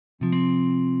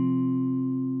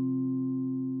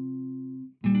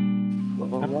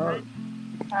All right.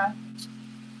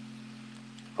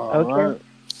 All Okay. right.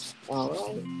 All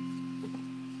right.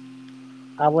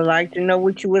 I would like to know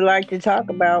what you would like to talk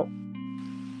about.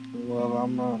 Well,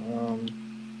 I'm gonna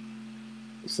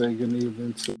say good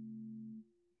evening to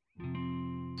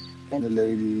the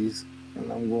ladies,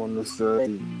 and I'm going to say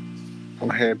I'm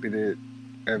happy that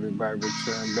everybody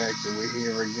returned back and we're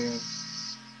here again.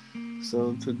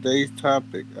 So today's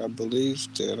topic, I believe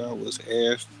that I was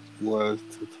asked was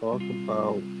to talk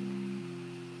about.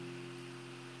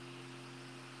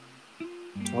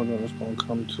 Hold on, it's gonna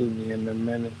come to me in a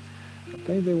minute. I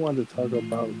think they wanted to talk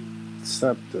about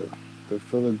SEPTA, the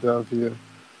Philadelphia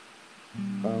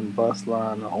bus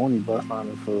line, the only bus line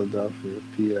in Philadelphia,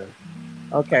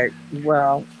 PA. Okay.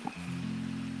 Well,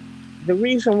 the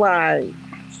reason why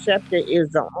SEPTA is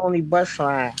the only bus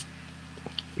line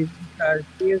is because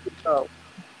years ago,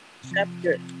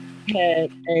 SEPTA had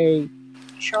a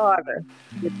charter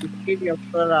with the city of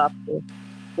Philadelphia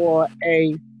for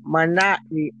a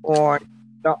monopoly on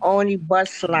the only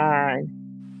bus line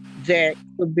that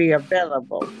could be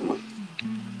available.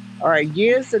 All right,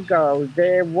 years ago,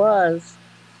 there was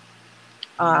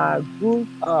a group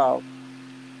of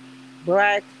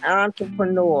Black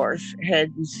entrepreneurs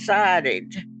had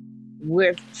decided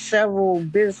with several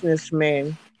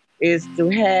businessmen is to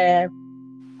have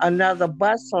another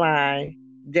bus line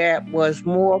that was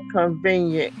more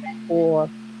convenient for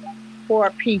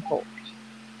poor people.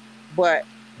 But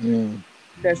Mm,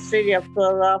 the city of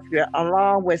Philadelphia,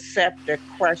 along with SEPTA,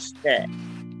 crushed that.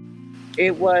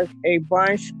 It was a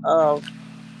bunch of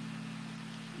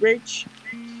rich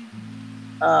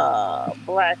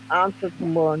Black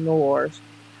entrepreneurs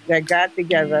that got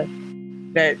together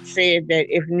that said that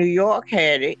if New York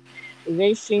had it,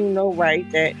 they seen no right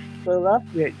that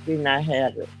Philadelphia did not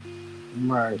have it.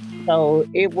 right. So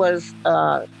it was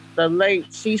the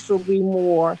late Cecil B.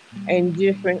 Moore and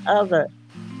different other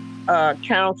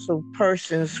council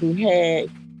persons who had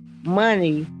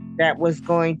money that was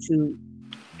going to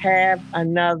have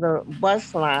another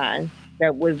bus line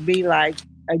that would be like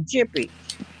a jippy.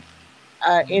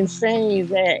 In saying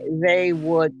that they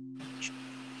would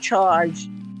charge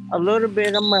a little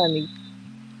bit of money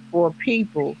for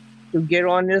people to get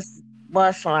on this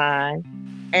bus line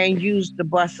and use the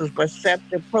buses, but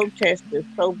SEPTA protested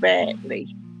so badly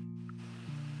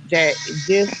that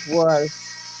this was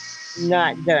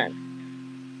not done.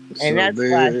 And So that's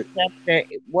why they, SEPTA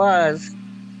was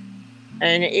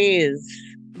and is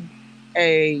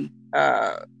a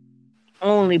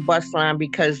only bus line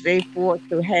because they fought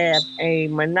to have a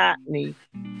monopoly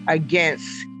against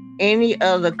any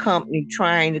other company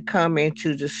trying to come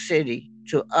into the city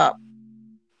to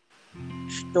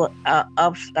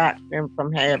upstock them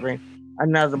from having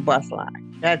another bus line.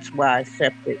 That's why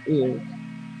SEPTA is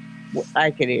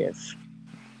like it is.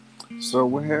 so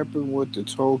what happened with the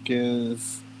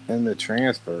tokens and the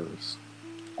transfers?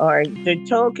 All right, the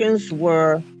tokens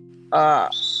were uh,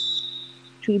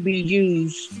 to be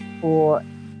used for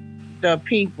the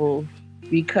people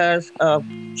because of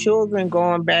children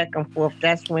going back and forth.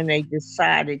 That's when they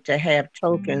decided to have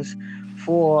tokens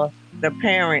for the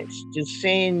parents to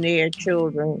send their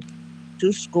children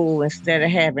to school instead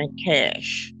of having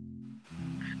cash.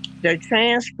 The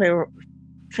transfer,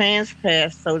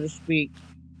 so to speak,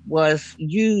 was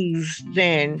used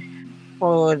then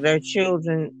for the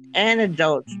children and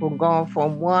adults from going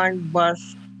from one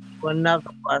bus to another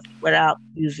bus without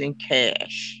using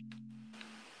cash.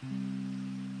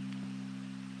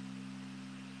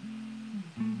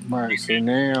 Right. So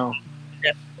now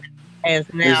As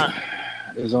it's now,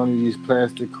 it's only these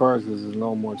plastic cards. There's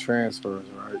no more transfers,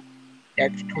 right?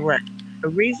 that's correct. The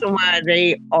reason why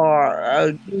they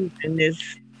are using this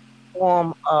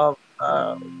form of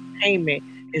payment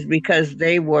is because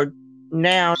they were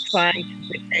now trying to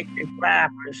protect the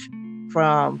drivers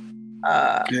from,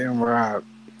 uh, Getting robbed.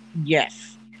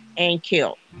 yes, and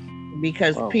killed.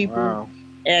 Because Oh people wow.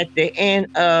 at the end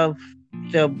of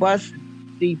the bus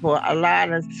depot, a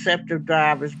lot of SEPTA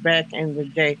drivers back in the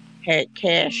day had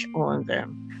cash on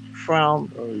them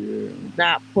from Oh yeah.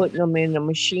 not putting them in the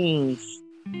machines.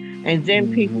 And then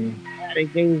people Mhm.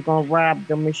 decided they was gonna rob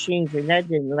the machines, and that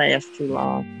didn't last too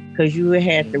long because you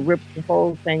had to rip the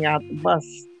whole thing out the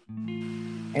bus,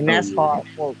 and Oh that's yeah. hard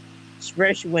work,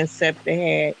 especially when SEPTA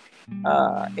had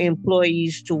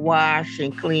employees to wash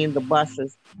and clean the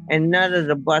buses, and none of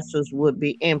the buses would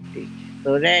be empty.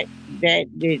 So that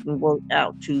didn't work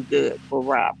out too good for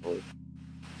robbery.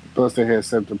 Plus they had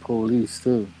sent the police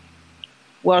too.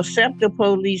 Well, SEPTA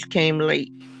police came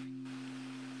late.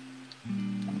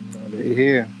 Oh, they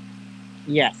here.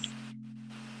 Yes.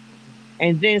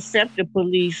 And then SEPTA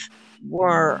police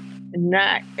were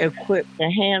not equipped to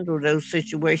handle those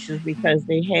situations because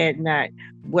they had not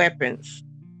weapons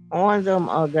on them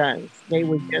or guns. They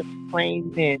were just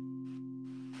plain men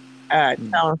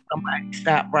telling somebody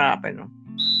stop robbing them,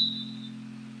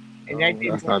 and that No,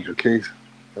 didn't that's work. not the case.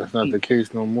 That's not the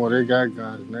case no more. They got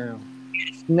guns now.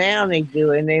 Now they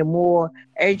do, and they're more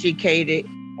educated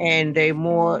and they're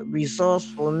more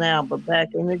resourceful now. But back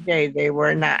in the day, they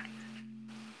were not.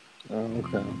 Oh,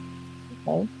 okay.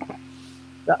 Okay.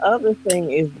 The other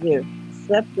thing is this: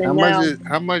 How accepting much now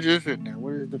is it now?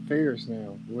 What is the fares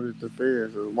now? What is the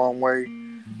fares? Is one way?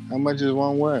 How much is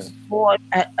one way? four,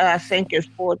 I think it's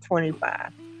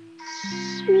 425.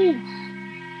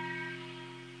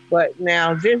 But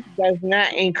now this does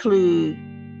not include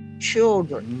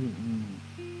children.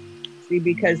 Mm-mm. See,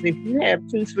 because if you have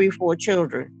two, three, four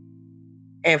children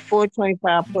at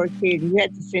 425 per kid, you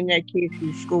have to send that kid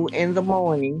to school in the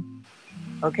morning,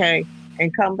 okay,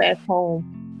 and come back home.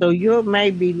 So you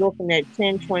may be looking at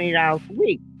 $10, $20 a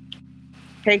week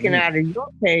taken Mm. out of your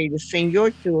pay to send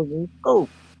your children to school.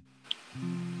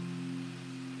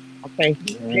 Okay.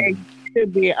 Yeah. There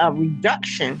should be a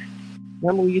reduction.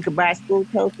 Remember when you could buy school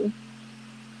token?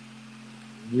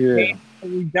 Yeah. There's a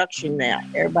reduction now.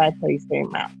 Everybody pays the same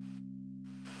amount.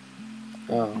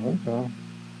 Oh, okay.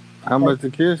 How Okay. much the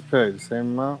kids pay? The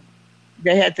same amount?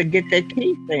 They had to get their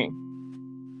teeth in.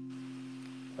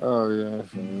 Oh, yeah.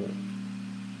 That's all right.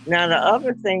 Now the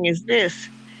other thing is this: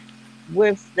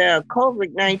 with the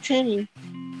COVID-19,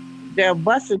 the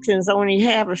bus attendants only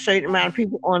have a certain amount of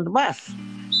people on the bus,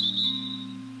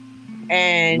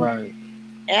 and Right.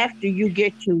 after you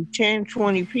get to 10,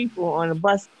 20 people on the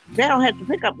bus, they don't have to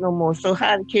pick up no more. So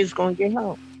how the kids gonna get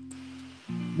home?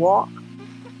 Walk.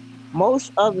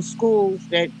 Most other schools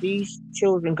that these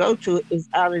children go to is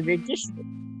out of their district.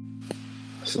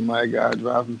 Somebody got to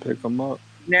drive and pick them up.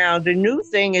 Now the new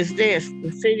thing is this: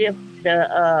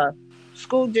 the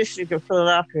school district of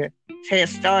Philadelphia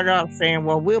has started off saying,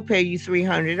 "Well, we'll pay you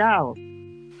 $300,"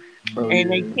 Oh,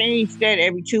 and they yeah. change that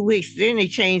every 2 weeks. Then they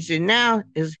changed it now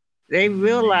is they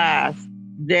realize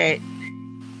that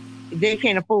they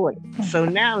can't afford it. So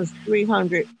now it's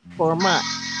 300 per month.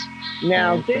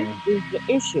 Now Oh, this okay. is the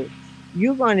issue.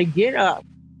 You're going to get up,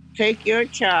 take your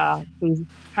child to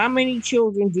how many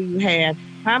children do you have?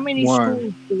 How many One.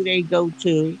 schools do they go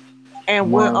to?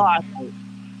 And where One. are they?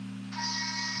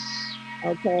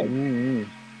 Okay. Mm-hmm.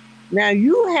 Now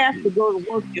you have to go to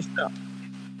work yourself.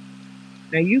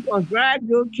 Now you're gonna drive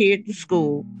your kid to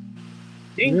school,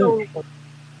 then Yeah. go to work.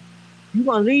 You're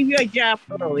gonna leave your job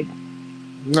early.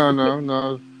 No, no,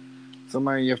 no.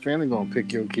 Somebody in your family gonna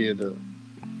pick your kid up.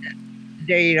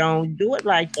 They don't do it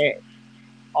like that.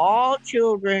 All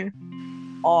children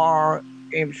are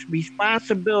its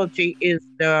responsibility is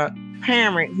the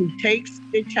parent who takes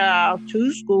the child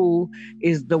to school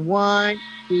is the one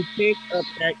who picks up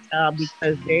that child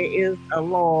because there is a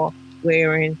law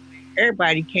wherein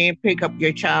everybody can't pick up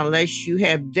your child unless you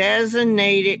have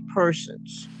designated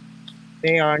persons.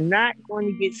 They are not going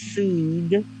to get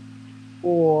sued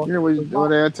for Yeah, the well, wrong.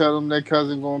 they tell them their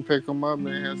cousin gonna pick them up.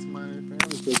 They have somebody in their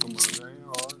family pick them up. That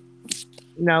ain't hard.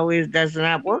 No, it does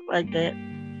not work like that.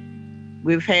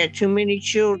 We've had too many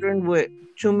children with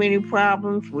too many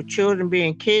problems with children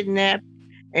being kidnapped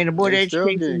and the board They of still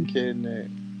getting education, kidnapped.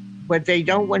 but they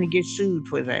don't want to get sued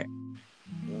for that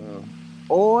Uh,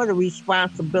 or the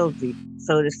responsibility.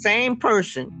 So the same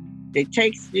person that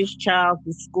takes this child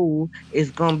to school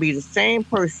is going to be the same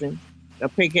person to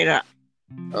pick it up.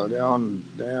 oh, they on.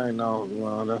 They ain't know.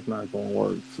 Well, that's not gonna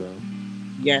work. So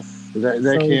Yes. that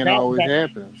So can't always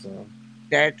happen. So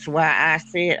that's why I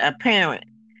said a parent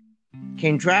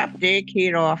can drop their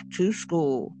kid off to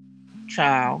school,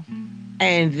 child,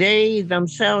 and they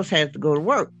themselves have to go to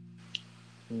work.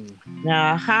 hmm.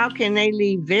 Now, how can they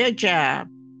leave their job,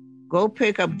 go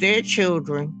pick up their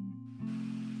children,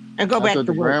 and go back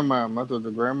to work? I thought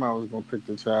the grandma was gonna pick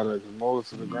the child up. 'Cause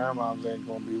most of the grandmas ain't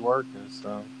gonna be working.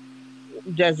 So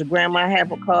Does the grandma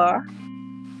have a car?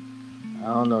 I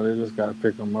don't know. They just gotta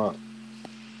pick them up.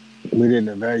 We didn't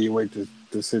evaluate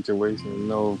the situation to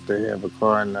know if they have a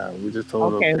car or not. We just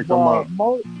told her Okay, pick them well, up.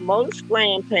 most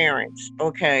grandparents,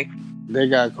 okay, They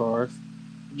got cars.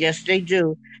 yes, they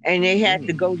do. And they have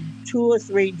to Mm. go two or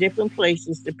three different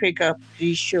places to pick up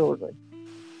these children.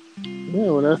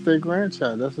 Yeah, well, that's their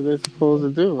grandchild. That's what they're supposed to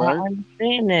do, I right?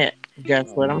 understand that.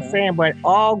 That's what I'm Okay. saying. But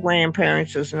all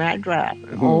grandparents is not driving.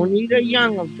 Only the Hmm.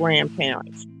 younger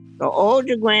grandparents. The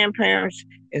older grandparents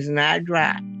is not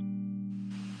driving.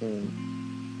 Hmm.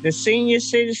 The senior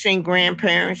citizen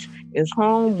grandparents is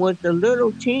home with the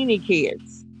little teeny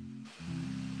kids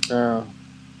Uh,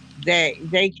 that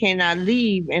they cannot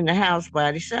leave in the house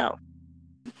by themselves.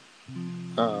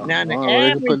 Now the Oh,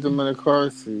 they can average, put them in a car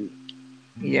seat.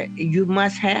 yeah, you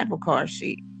must have a car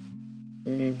seat.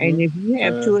 And Mm-hmm. if you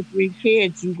have Uh, 2 or 3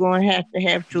 kids, you're going to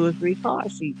have 2 or 3 car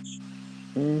seats: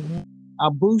 mm-hmm. a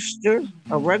booster,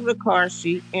 a regular car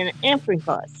seat, and an infant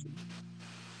car seat.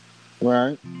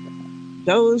 Right.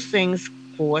 Those things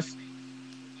cost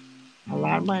a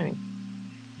lot of money.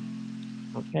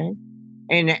 Okay.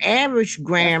 And the average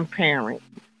That's grandparent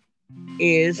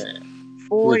is retired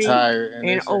 40 and they should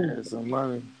and have some older. money.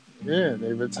 Yeah,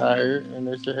 they retired and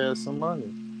they should have some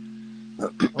money.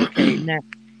 Okay.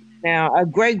 Now a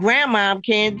great grandma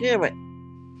can't do it.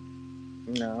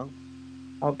 No.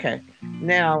 Okay.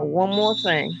 Now, one more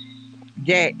thing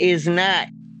that is not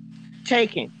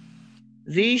taken.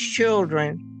 These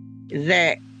children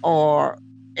that are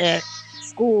at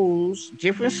schools,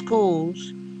 different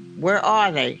schools, where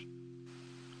are they?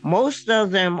 Most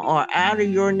of them are out of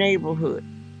your neighborhood.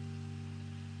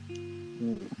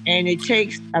 And it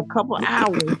takes a couple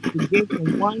hours to get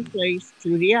from one place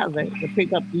to the other to pick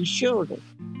up these children.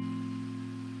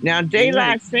 Now, Yeah.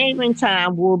 daylight saving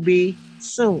time will be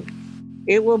soon.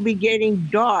 It will be getting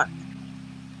dark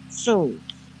soon.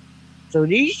 So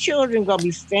these children gonna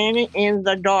be standing in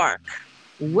the dark,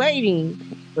 waiting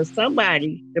for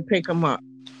somebody to pick them up.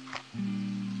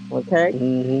 Okay.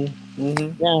 Mm-hmm.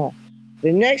 Mm-hmm. Now,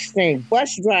 the next thing,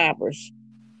 bus drivers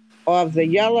of the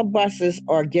yellow buses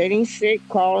are getting sick,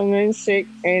 calling in sick,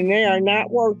 and they are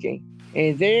not working.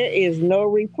 And there is no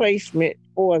replacement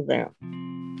for them.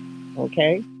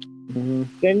 Okay. Mm-hmm.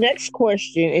 The next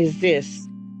question is this: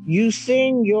 you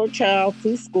send your child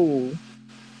to school,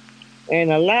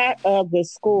 and a lot of the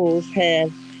schools have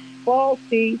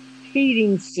faulty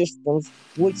heating systems,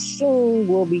 which soon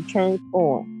will be turned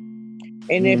on.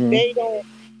 And if Mm-hmm. they don't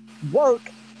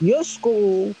work, your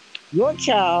school, your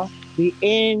child be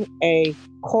in a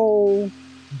cold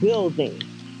building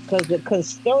because the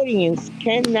custodians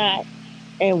cannot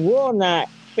and will not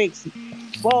fix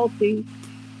faulty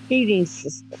heating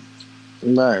systems.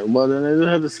 Right. Well, then they just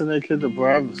have to send their kid to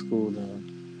private school. Then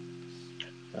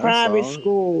that's Private all.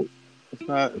 school, It's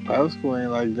not private school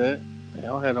ain't like that. They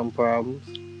don't have them problems.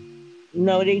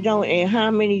 no, they don't. And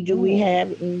how many do we Yeah. have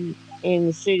in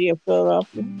the city of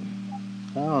Philadelphia?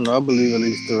 I don't know. I believe at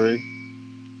least three.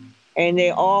 And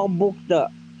they all booked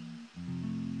up.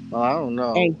 Well, I don't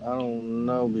know. And I don't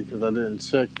know because I didn't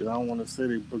check it. I don't want to say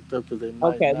they booked up because they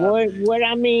might okay, not be. what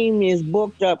I mean is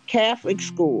booked up. Catholic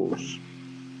schools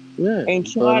Yeah, and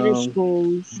but charter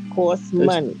schools cost they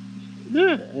money.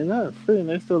 yeah, ain't not free. And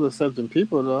they still accepting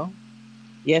people though.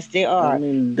 Yes, they I are.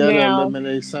 mean that Now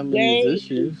eliminates some of these they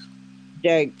issues.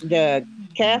 the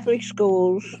Catholic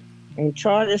schools and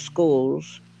charter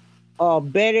schools are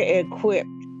better equipped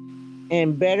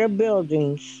and better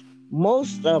buildings,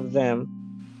 most of them,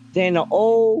 than the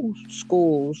old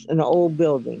schools and the old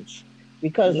buildings.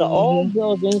 Because the old Mm-hmm.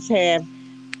 buildings have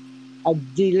a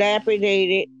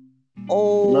dilapidated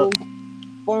But, old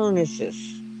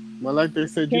furnaces, but like they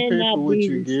said, you pay for cannot what be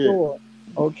you get. restored.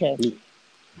 Okay.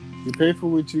 You pay for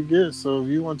what you get. So if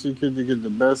you want your kid to get the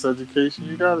best education,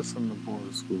 you gotta send them to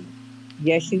boarding school.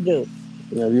 Yes, you do.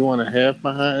 Yeah, if you want a half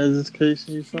behind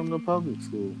education, you send them to public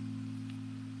school.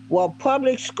 Well,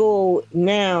 public school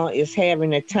now is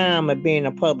having a time of being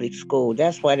a public school.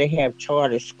 That's why they have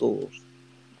charter schools,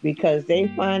 because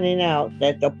they finding out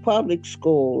that the public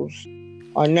schools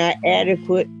are not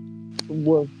adequate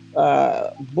with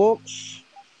books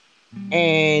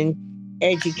and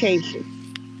education.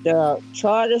 The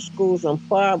charter schools and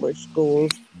private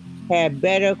schools have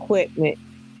better equipment,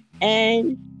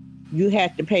 and you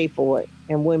have to pay for it.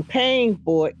 And when paying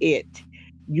for it,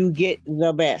 you get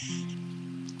the best.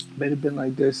 But it's been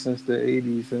like this since the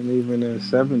 80s and even the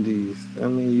 70s. I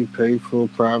mean, you pay for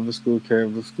private school,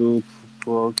 Catholic school,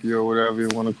 parochial, whatever you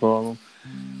want to call them,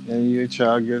 and your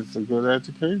child gets a good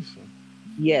education.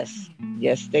 Yes,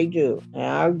 yes, they do. And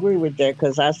I agree with that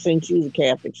because I sent you to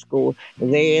Catholic school.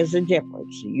 There is a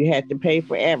difference. You have to pay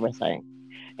for everything.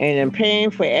 And in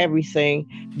paying for everything,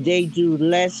 they do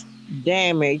less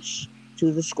damage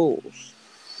to the schools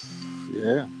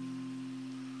Yeah.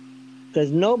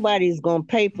 because nobody's going to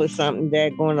pay for something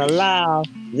that's going to allow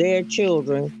their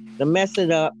children to mess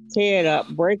it up, tear it up,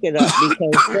 break it up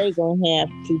because they're going to have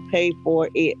to pay for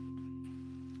it.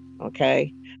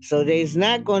 Okay. So there's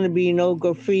not going to be no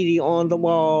graffiti on the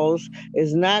walls.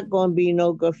 There's not going to be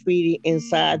no graffiti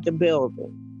inside the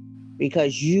building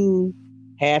because you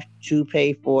have to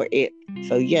pay for it.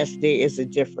 So, yes, there is a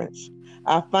difference.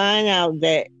 I find out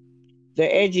that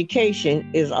the education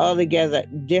is altogether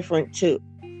different too.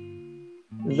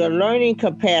 The learning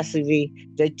capacity,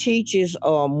 the teachers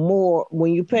are more,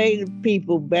 when you pay the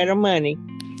people better money,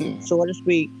 so to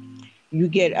speak, you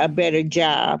get a better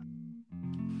job,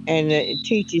 and the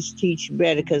teachers teach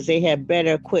better because they have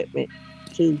better equipment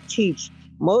to teach.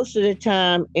 Most of the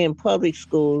time in public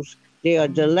schools, they are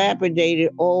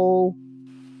dilapidated, old,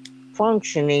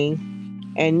 functioning,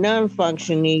 and non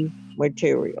functioning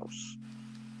materials.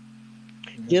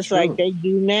 That's Just like true. they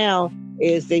do now,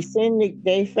 is they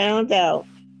found out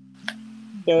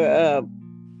the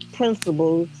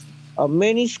principals of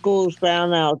many schools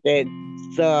found out that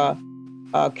the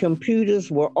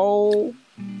computers were old,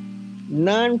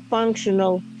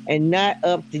 non-functional, and not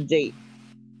up to date.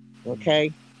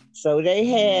 Okay, so they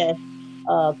have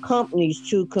companies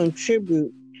to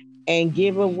contribute and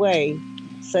give away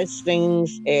such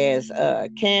things as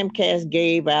Camcast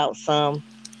gave out some,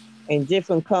 and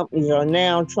different companies are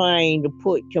now trying to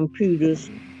put computers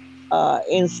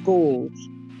in schools.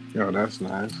 Yo, that's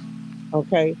nice.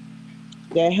 Okay,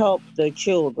 that help the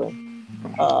children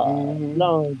Mm-hmm.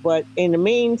 learn. But in the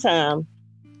meantime,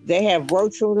 they have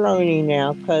virtual learning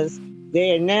now because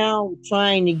they are now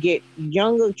trying to get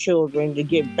younger children to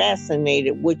get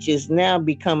vaccinated, which is now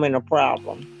becoming a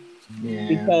problem Yeah.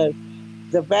 because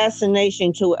the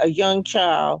vaccination to a young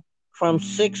child from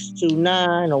 6 to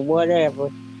 9 or whatever,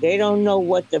 they don't know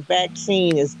what the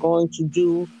vaccine is going to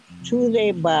do to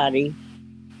their body,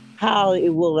 how it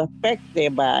will affect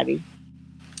their body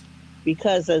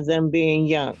because of them being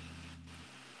young.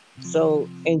 So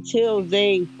until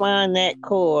they find that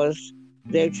cause,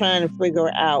 they're trying to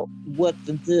figure out what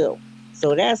to do.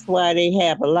 So that's why they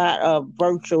have a lot of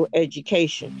virtual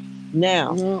education.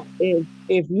 Now, No.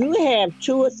 if you have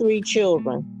 2 or 3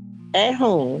 children at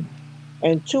home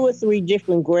and 2 or 3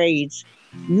 different grades,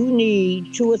 you need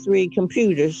 2 or 3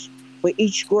 computers for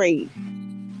each grade.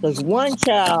 Because one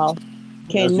child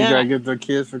Unless you gotta cannot, get the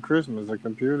kids for Christmas a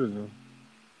computer though.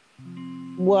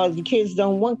 well, the kids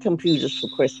don't want computers for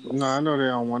No, I Christmas. know they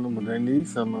don't want them, but they need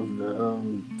some of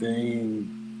the they ain't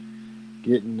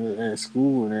getting it at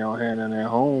school and they don't have it at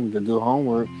home to do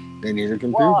homework. They need a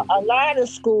Well, computer. a lot of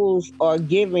schools are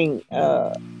giving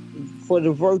for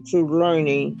the virtual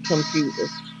learning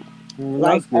computers. Well,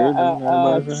 Like that's good. Then a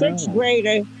everybody should have sixth one.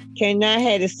 grader cannot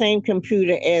have the same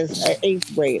computer as an eighth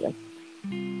grader.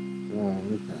 Oh,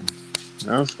 okay.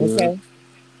 That's good. Okay,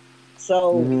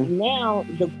 so Mhm. now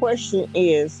the question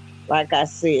is, like I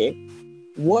said,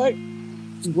 what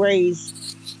grades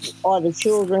are the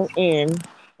children in,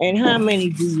 and how many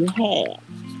do you have?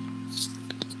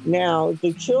 Now,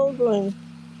 the children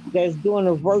that's doing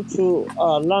a virtual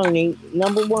learning,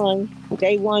 number one,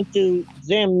 they want to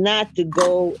them not to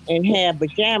go and have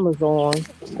pajamas on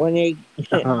when they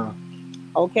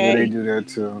Yeah, they okay, do that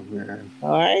too. Yeah. all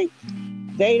right.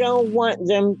 They don't want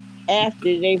them after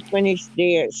they finish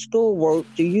their schoolwork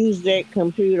to use that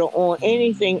computer on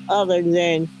anything other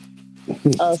than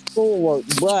schoolwork.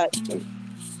 But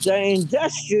the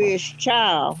industrious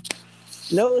child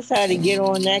knows how to get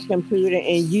on that computer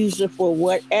and use it for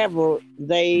whatever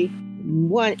they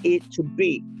want it to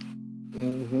be.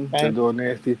 To Okay. do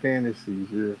nasty fantasies.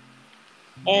 Yeah.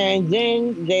 And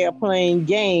then they are playing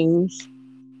games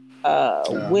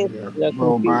with Yeah. the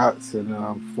computer. Robots and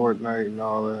Fortnite and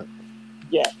all that.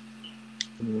 Yeah.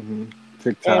 hmm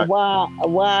And TikTok.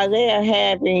 while they are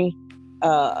having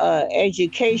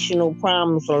educational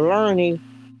problems or learning,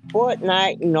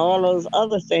 Fortnite and all those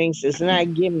other things is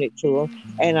not giving it to them.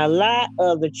 And a lot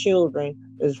of the children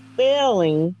is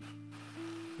failing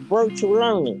virtual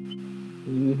learning.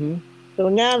 hmm So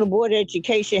now the board of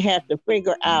education have to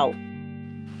figure out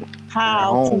At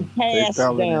how to home. They pass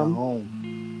failing at them. home.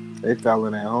 They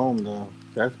failing at home though.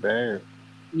 That's bad.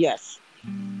 Yes.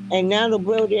 And now the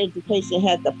Board of Education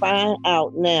has to find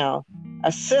out now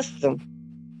a system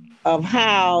of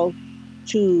how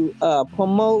to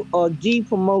promote or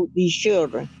de-promote these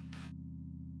children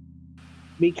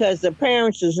because the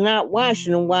parents is not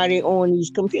watching them while they're on these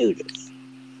computers.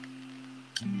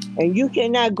 And you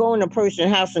cannot go in a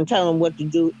person's house and tell them what to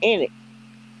do in it.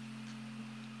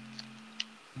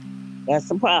 That's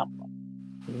the problem.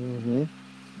 hmm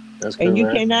That's And you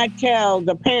correct. cannot tell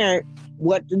the parent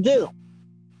what to do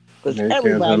because They can't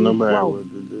tell everybody's nobody grown.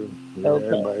 what to do. Yeah, Okay.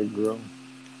 everybody grow.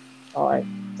 All right.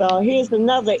 So here's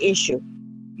another issue.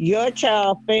 Your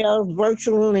child fails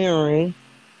virtual learning,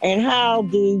 and how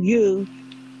do you,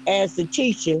 as the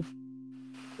teacher,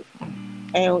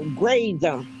 and grade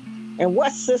them? And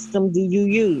what system do you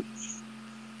use?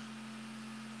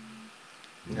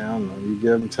 Yeah, I don't know. You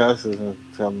give them tests and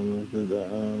tell them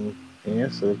the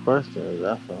answer the questions.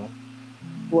 That's all.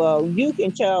 Well, you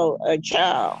can tell a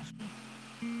child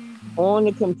on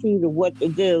the computer what to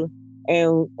do,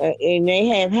 and they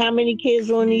have how many kids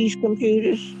on these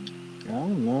computers? I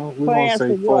don't know. We're gonna Class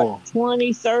say of what? four.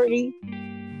 20, 30?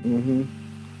 Mm-hmm.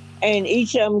 And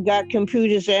each of them got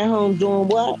computers at home doing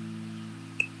what?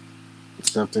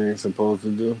 Stuff they ain't supposed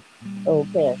to do.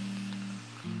 Okay.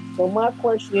 So my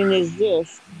question is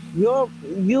this: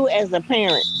 you as a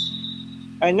parent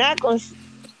are not going.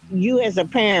 You as a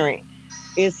parent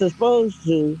is supposed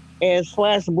to, as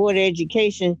far as the board of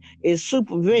education, is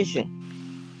supervision.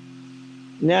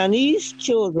 Now these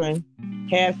children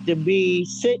have to be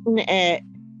sitting at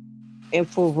and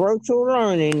for virtual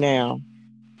learning now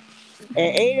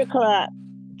at 8 o'clock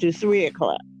to 3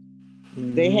 o'clock.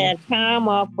 They Mm-hmm. have time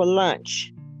off for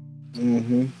lunch.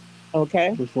 Mm-hmm.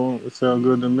 Okay. It sound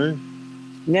good to me.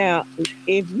 Now,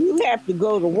 if you have to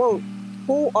go to work,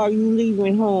 who are you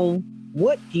leaving home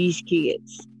with these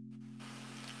kids?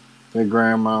 Their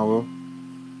grandma will.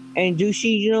 And do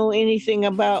she know anything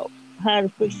about how to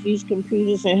fix these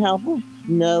computers and help them?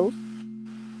 No.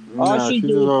 All No, she she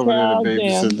just do is over there to tell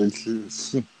babysit them, the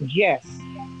kids. yes.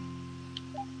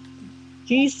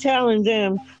 She's telling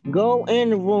them, go in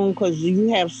the room because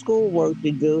you have schoolwork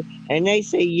to do. And they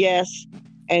say yes.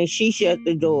 And she shut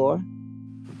the door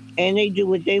and they do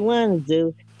what they want to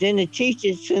do. Then the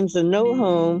teacher sends a note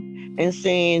home and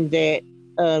saying that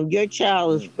your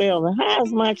child is failing. How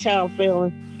is my child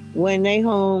failing when they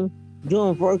home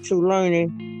doing virtual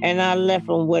learning and I left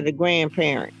them with a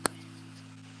grandparent?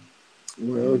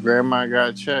 Well, grandma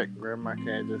got checked. Grandma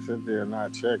can't just sit there and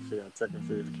not check. She got to check and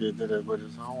see if the kid did it with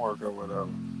his homework or whatever.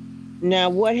 Now,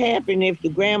 what happened if the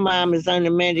grandmom is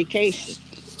under medication?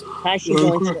 How's she Well,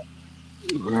 going to check?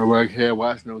 grandma can't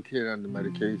watch no kid under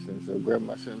medication, so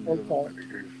grandma shouldn't be on no Okay,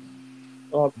 medication.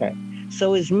 okay.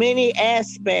 So, it's many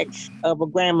aspects of a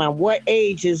grandma. What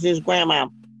age is this grandma?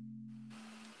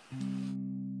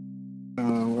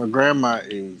 Well, grandma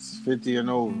age 50 and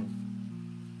over.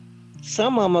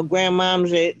 Some of them are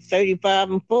grandmoms at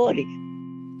 35 and 40.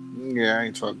 Yeah, I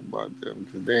ain't talking about them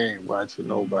because they ain't watching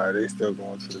nobody. They still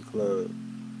going to the club,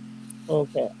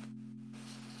 Okay.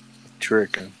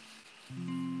 tricking.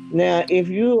 Now, if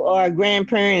you are a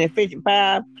grandparent at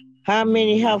 55, how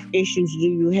many health issues do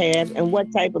you have and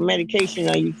what type of medication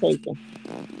are you taking?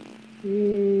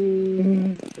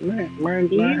 Might not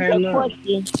These have are none.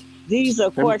 questions. These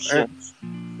are They, eh, questions.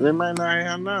 they might not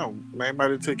have none.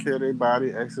 Everybody took care of their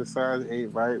body, exercised,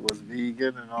 ate right, was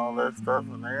vegan and all that stuff,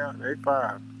 and they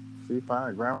fine. She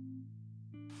fine. Grandma.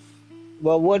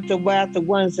 Well, what about the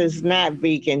ones that's not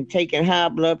vegan, taking high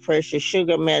blood pressure,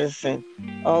 sugar medicine,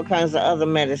 all kinds of other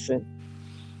medicine?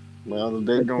 Well, if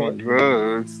they Okay. doing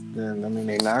drugs, then I mean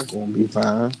they not gonna be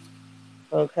fine.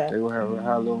 Okay. They will have a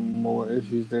hell of more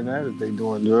issues than that if they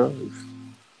doing drugs.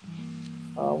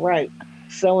 All right.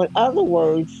 So, in other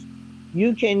words,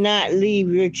 you cannot leave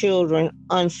your children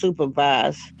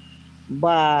unsupervised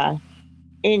by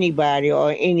anybody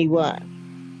or anyone.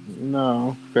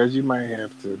 No, because you might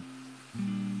have to.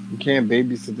 You can't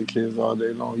babysit the kids all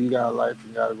day long. You got a life.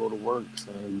 You got to go to work,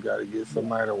 so you got to get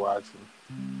somebody to watch them.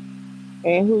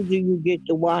 And who do you get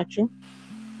to watch them?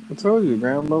 I told you,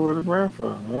 grandmother and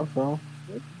grandfather. That's all.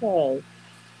 Okay.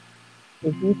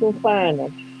 If you can find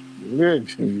them. Yeah,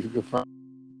 you can find.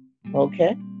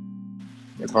 Okay.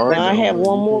 It's hard Now I though, have but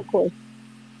one you more can. question.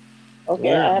 Go Okay,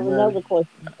 I ahead, have I'm ready. another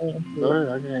question to ask Go you. ahead,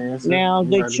 I can answer. Now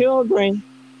I'm ready.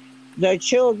 the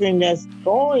children that's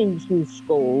going to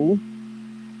school,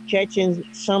 catching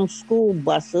some school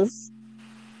buses,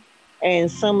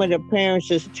 and some of the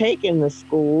parents is taking the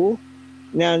school.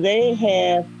 Now they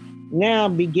have now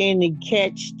begun to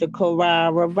catch the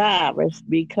coronavirus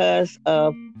because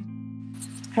of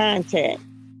contact.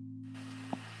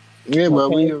 Yeah, but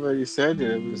we Okay. already said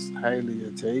that it was highly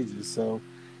contagious. So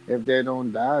if they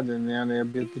don't die, then now they'll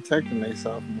be protecting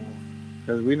themselves more.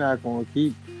 Because we're not going to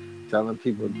keep telling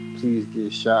people, please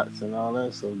get shots and all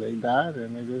that. So they died,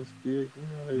 and they just, they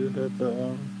just have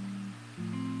to,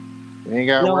 they ain't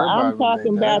got to No, worry I'm about them if they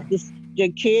talking about die.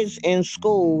 the kids in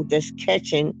school that's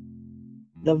catching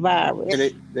the Yeah,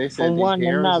 virus they said from one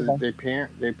another.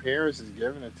 their parents is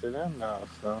giving it to them now.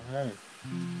 So hey,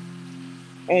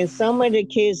 And some of the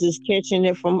kids is catching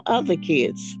it from other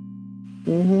kids.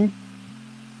 hmm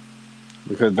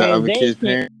because the And other they kids'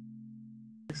 can't. parents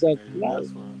That's vaccinated. right.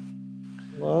 That's why.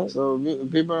 Well, So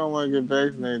if people don't want to get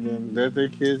vaccinated, then let their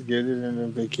kids get it, and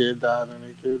if their kid died, then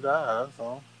their kid died. That's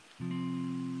all.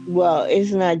 well,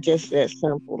 it's not just that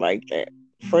simple like that.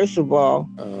 First of all,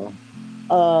 Uh,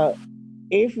 uh,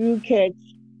 if you catch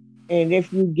and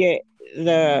if you get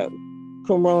the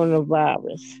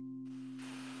coronavirus,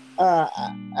 uh,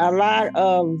 a lot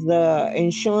of the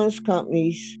insurance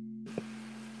companies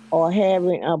are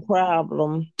having a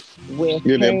problem with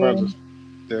yeah, paying.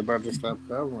 they're about to stop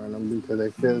covering them because they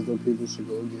feel as though people should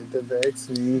go get the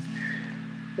vaccine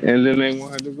And then they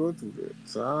won't have to go through that.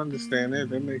 So I understand that.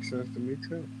 That makes sense to me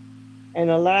too. And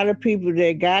a lot of people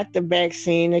that got the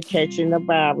vaccine are catching the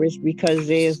virus because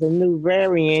there's a new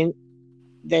variant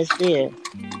that's there.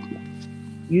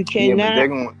 You Yeah, but cannot, they're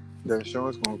going. The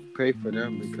insurance going to pay for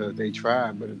them because they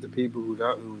tried. But if the people who's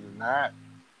not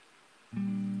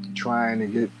trying to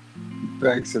get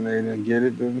vaccinated and get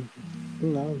it, then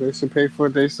they should pay for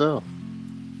it themselves.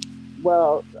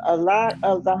 well, a lot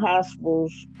of the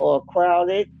hospitals are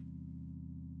crowded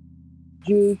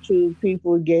due to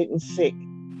people getting sick.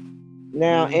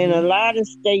 Now, in a Mhm. lot of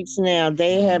states now,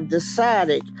 they have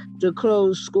decided to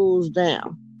close schools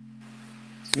down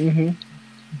Mhm.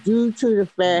 due to the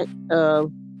fact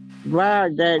of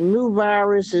that new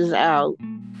virus is out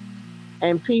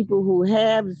and people who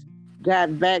have got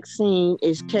vaccine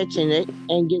is catching it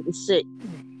and getting sick.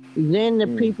 Then the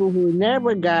Mm. people who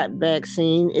never got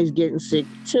vaccine is getting sick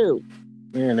too.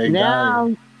 Man, they dying.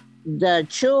 Now the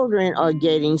children are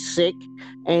getting sick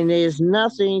and there's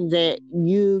nothing that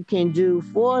you can do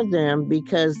for them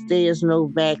because there's no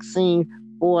vaccine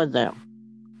for them.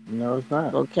 No, it's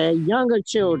not. Okay, younger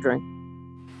children,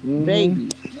 Mhm.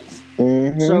 babies.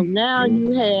 So Mhm. now you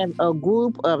Mhm. have a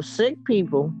group of sick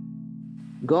people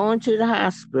going to the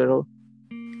hospital,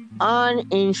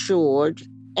 uninsured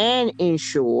and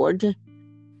insured,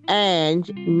 and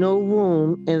no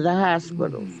room in the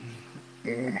hospitals.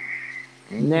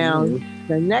 Now, Mhm.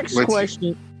 the next But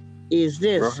question is go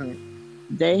this: ahead.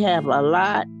 they have a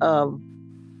lot of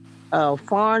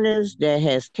foreigners that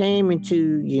has came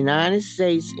into the United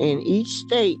States in each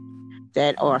state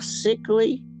that are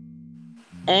sickly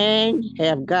and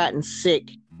have gotten sick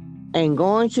and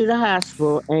going to the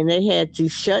hospital, and they had to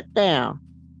shut down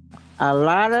a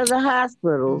lot of the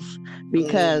hospitals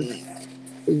because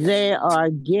they are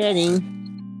getting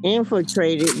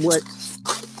infiltrated with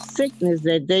sickness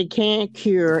that they can't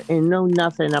cure and know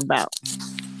nothing about.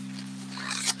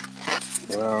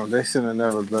 Well, they should have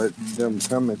never let them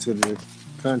come into the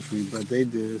country, but they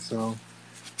did. So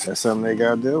that's something they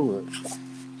got to deal with.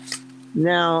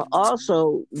 Now,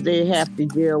 also, they have to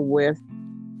deal with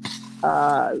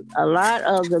uh, a lot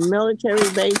of the military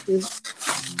bases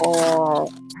are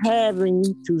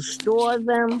having to store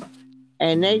them,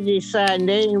 and they decide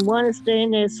they didn't want to stay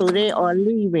in there, so they are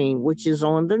leaving, which is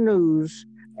on the news.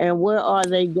 And where are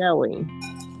they going?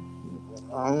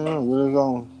 I don't know. What is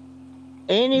on?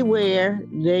 Anywhere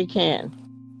they can.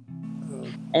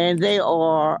 And they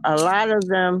are, a lot of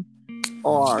them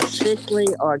are sickly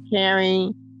or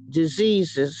carrying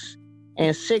diseases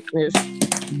and sickness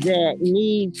that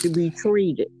need to be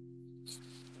treated.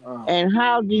 Oh, And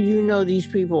how do you know these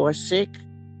people are sick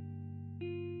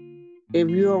if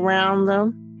you're around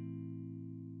them?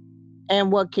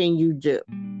 And what can you do?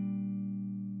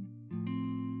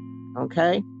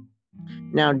 Okay.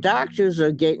 Now, doctors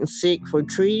are getting sick for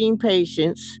treating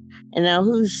patients. And now,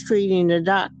 who's treating the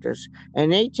doctors?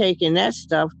 And they taking that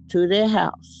stuff to their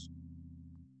house.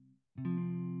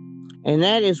 And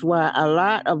that is why a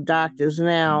lot of doctors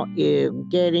now is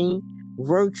getting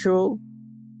virtual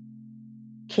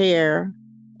care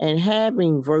and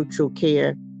having virtual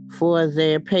care for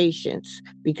their patients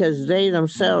because they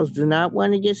themselves do not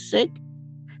want to get sick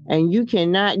and you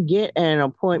cannot get an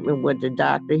appointment with the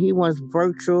doctor. He wants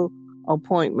virtual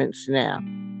appointments now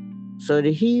so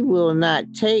that he will not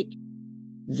take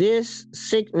this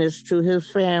sickness to his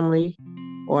family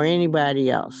or anybody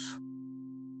else.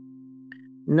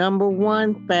 Number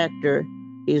one factor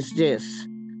is this: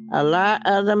 a lot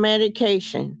of the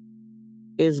medication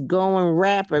is going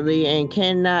rapidly and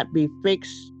cannot be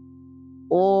fixed,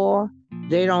 or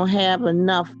they don't have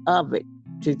enough of it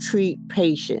to treat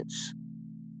patients.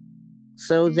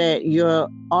 So that your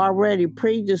already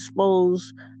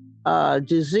predisposed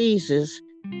diseases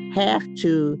have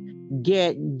to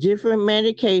get different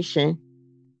medication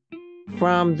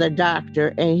from the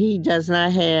doctor, and he does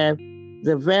not have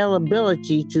the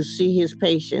availability to see his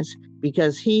patients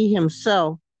because he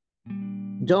himself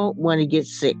don't want to get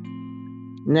sick.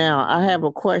 Now, I have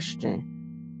a question.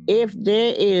 If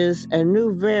there is a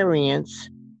new variant,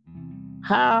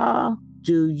 how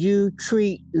do you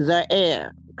treat the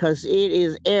air? Because it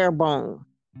is airborne.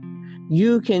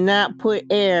 You cannot put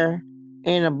air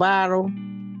in a bottle,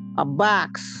 a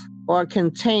box, or a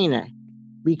container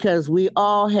because we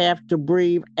all have to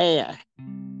breathe air.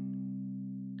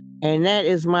 And that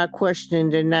is my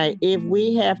question tonight. If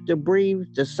we have to breathe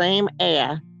the same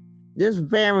air, this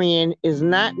variant is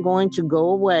not going to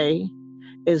go away,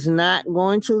 is not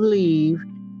going to leave.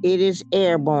 It is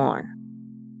airborne.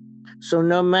 So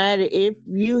no matter if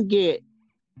you get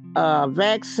a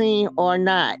vaccine or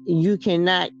not, you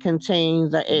cannot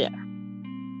contain the air.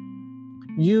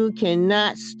 You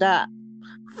cannot stop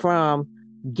from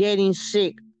getting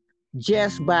sick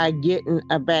just by getting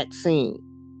a vaccine.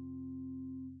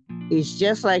 It's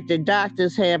just like the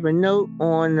doctors have a note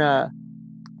on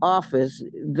office.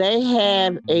 They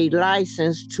have a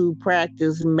license to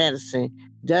practice medicine.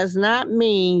 Does not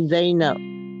mean they know.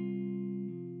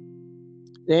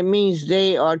 That means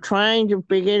they are trying to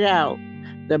figure it out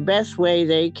the best way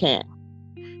they can.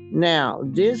 Now,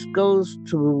 this goes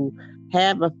to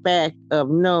have a fact of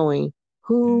knowing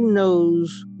who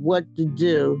knows what to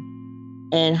do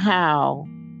and how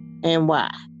and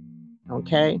why.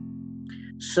 Okay?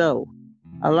 So,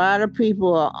 a lot of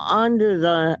people are under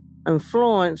the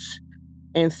influence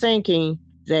and thinking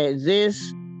that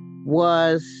this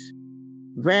was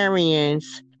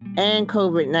variants and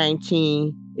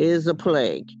COVID-19 is a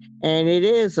plague. And it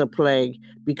is a plague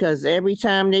because every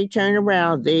time they turn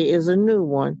around, there is a new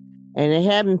one, and they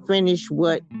haven't finished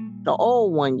what the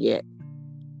old one yet.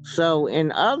 So,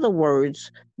 in other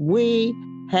words, we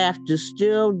have to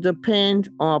still depend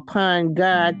upon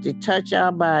God to touch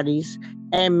our bodies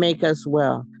and make us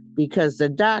well because the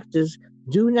doctors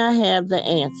do not have the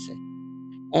answer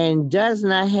and does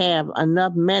not have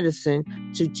enough medicine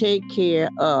to take care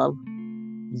of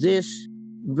this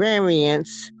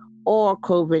variance or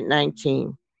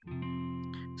COVID-19.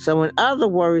 So, in other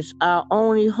words, our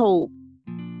only hope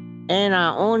and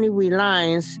our only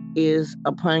reliance is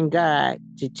upon God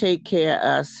to take care of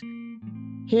us,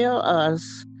 heal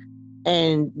us,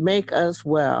 and make us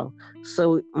well.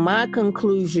 So, my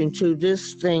conclusion to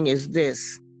this thing is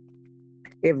this: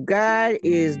 if God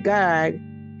is God,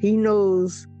 He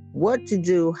knows what to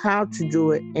do, how to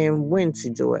do it, and when to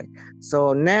do it.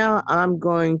 So now I'm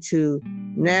going to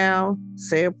now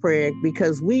say a prayer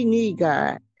because we need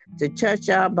God to touch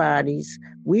our bodies.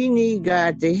 We need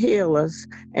God to heal us,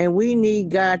 and we need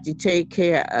God to take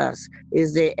care of us.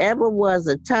 If there ever was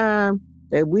a time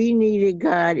that we needed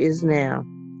God, is now.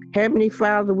 Heavenly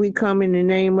Father, we come in the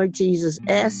name of Jesus,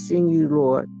 asking you,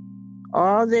 Lord,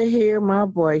 all that hear my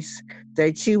voice,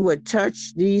 that you would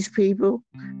touch these people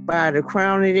by the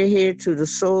crown of their head to the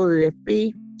sole of their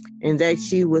feet, and that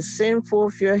you would send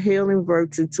forth your healing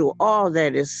virtue to all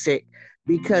that is sick.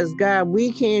 Because, God,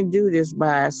 we can't do this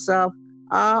by ourselves.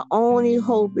 Our only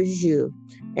hope is you.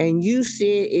 And you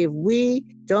said if we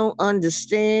don't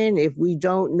understand, if we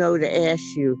don't know, to ask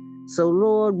you. So,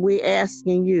 Lord, we're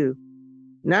asking you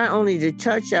not only to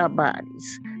touch our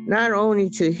bodies, not only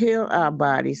to heal our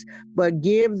bodies, but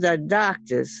give the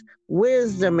doctors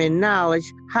wisdom and knowledge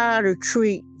how to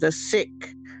treat the sick,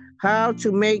 how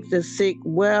to make the sick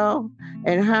well,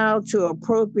 and how to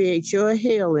appropriate your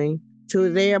healing to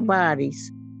their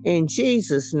bodies. In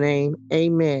Jesus' name,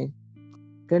 amen.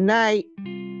 Good night.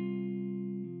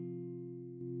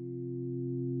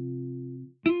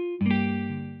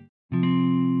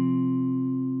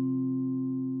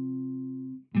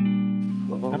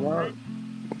 All right.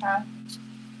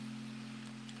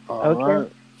 All Okay.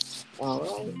 right. All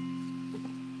right.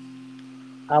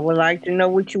 I would like to know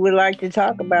what you would like to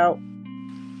talk about.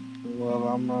 Well,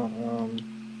 I'm gonna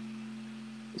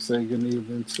say good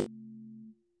evening to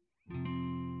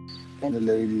the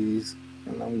ladies,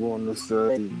 and I'm going to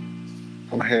say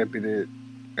I'm happy that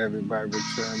everybody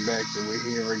returned back and we're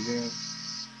here again.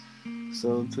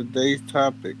 So today's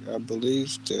topic, I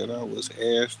believe that I was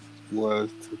asked, was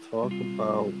to talk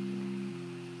about.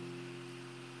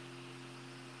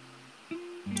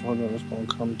 Hold on, it's gonna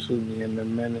come to me in a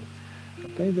minute. I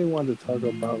think they wanted to talk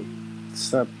about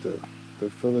SEPTA, the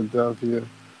Philadelphia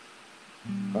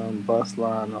bus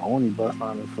line, the only bus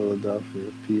line in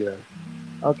Philadelphia,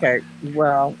 PA. Okay.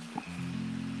 Well,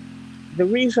 the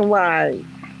reason why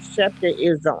SEPTA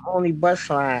is the only bus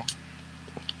line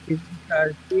is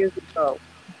because years ago,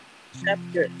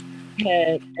 SEPTA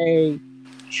had a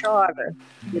charter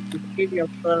with the city of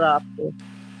Philadelphia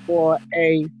for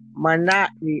a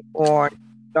monopoly on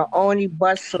the only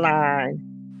bus line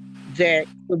that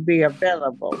could be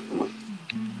available.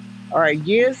 All right,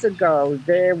 years ago,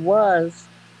 there was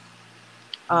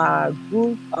a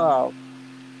group of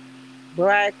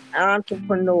Black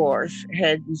entrepreneurs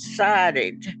had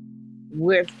decided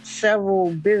with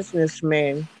several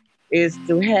businessmen is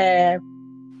to have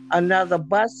another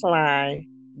bus line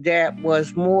that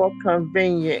was more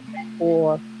convenient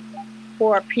for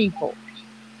poor people.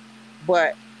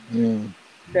 But Mm.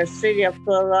 the city of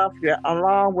Philadelphia,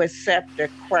 along with SEPTA,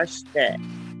 crushed that.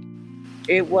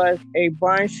 It was a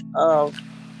bunch of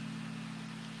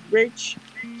rich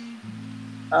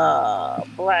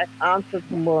Black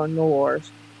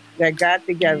entrepreneurs that got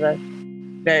together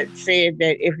that said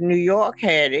that if New York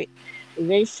had it,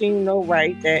 they seen no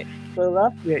right that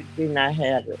Philadelphia did not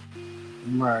have it.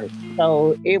 Right.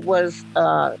 So it was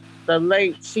the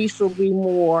late Cecil B.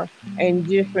 Moore and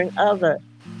different other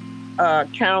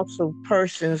council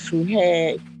persons who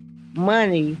had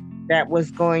money that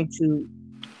was going to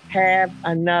have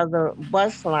another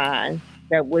bus line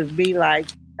that would be like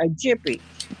a jippy.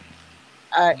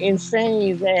 In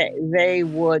saying that, they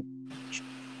would ch-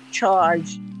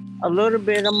 charge a little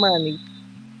bit of money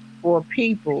for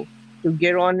people to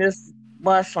get on this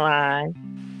bus line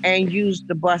and use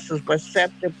the buses, but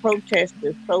SEPTA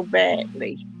protested so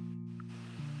badly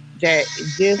that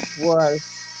this was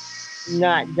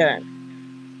not done.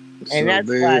 And So that's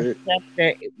why they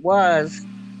SEPTA was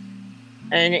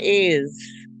and is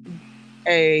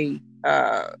a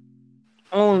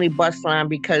only bus line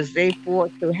because they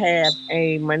fought to have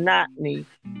a monotony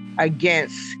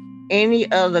against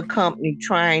any other company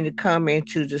trying to come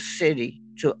into the city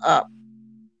to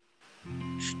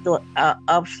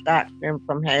upstock them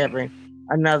from having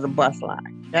another bus line.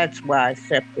 That's why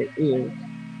SEPTA is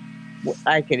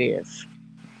like it is.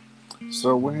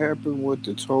 so what happened with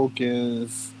the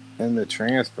tokens and the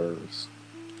transfers?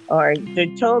 All right, the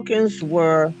tokens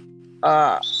were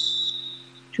uh,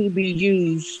 to be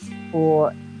used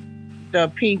for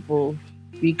the people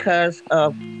because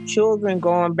of children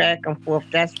going back and forth.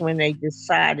 That's when they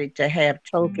decided to have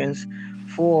tokens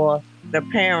for the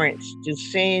parents to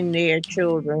send their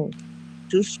children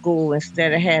to school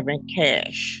instead of having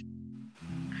cash.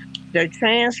 The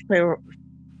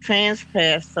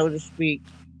transpass, so to speak,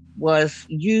 was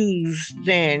used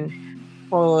then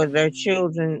for the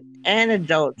children and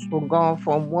adults who going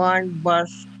from one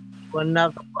bus to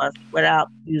another bus without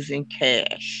using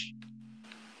cash.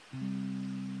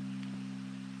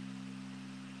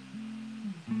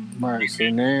 Right. So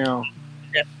now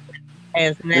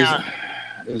As it's now,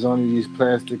 it's only these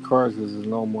plastic cards because there's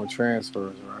no more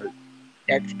transfers, right?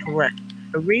 that's correct.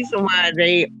 The reason why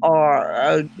they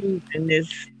are using this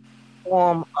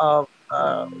form of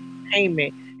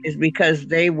payment is because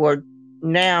they were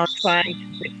now trying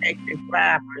to protect the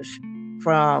drivers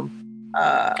from,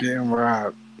 uh, Getting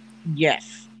robbed.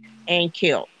 yes, and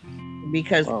killed.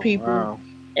 Because Oh people wow.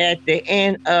 at the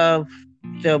end of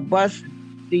the bus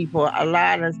depot, a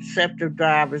lot of SEPTA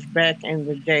drivers back in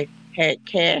the day had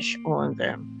cash on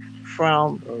them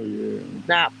from Oh yeah.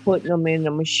 not putting them in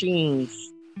the machines.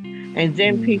 And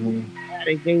then people Mhm.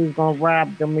 decided they was gonna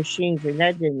rob the machines, and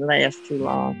that didn't last too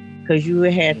long because you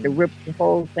had to rip the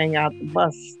whole thing out the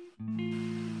bus,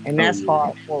 and Oh that's yeah.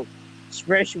 hard work,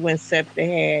 especially when SEPTA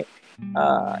had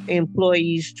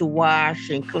employees to wash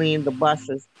and clean the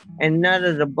buses, and none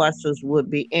of the buses would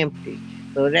be empty.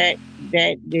 So that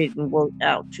didn't work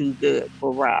out too good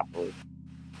for robbery.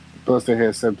 Plus they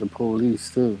had set the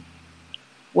police too.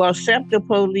 Well, SEPTA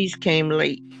police came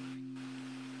late.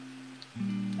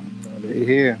 Oh, they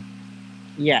here.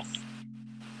 Yes.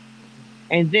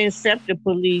 And then SEPTA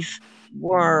police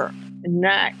were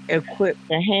not equipped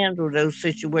to handle those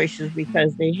situations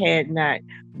because they had not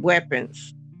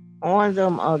weapons on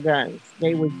them or guns.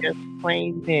 They were just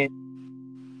plain men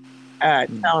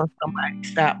telling somebody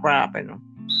stop robbing them,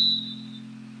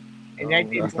 and that Oh,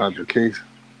 didn't that's work. not the case.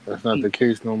 That's not the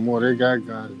case no more. They got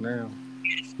guns now.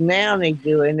 Now they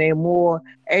do, and they're more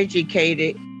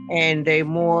educated and they're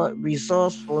more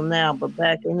resourceful now. But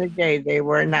back in the day, they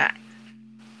were not.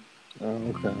 Oh,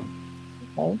 okay.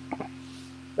 Okay.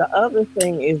 The other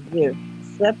thing is this: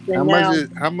 SEPTA now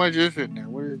How much is it now?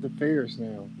 What is the fares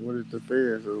now? What is the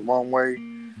fares? Is one way?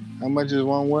 How much is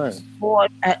one way?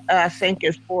 I think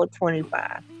it's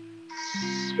 425.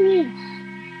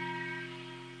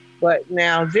 But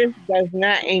now this does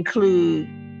not include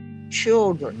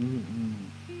children.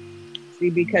 Mm-mm. See,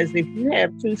 because if you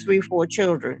have two, three, four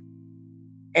children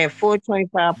at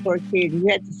 425 per kid, you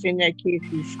have to send that kid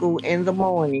to school in the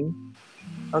morning,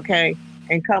 okay,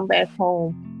 and come back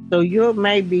home. So you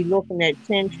may be looking at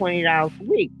 $10, $20 a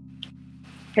week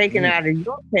taken Mm. out of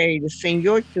your pay to send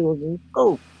your children to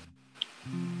school.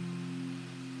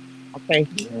 Okay.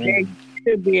 Yeah. There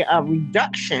should be a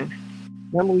reduction.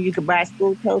 Remember when you could buy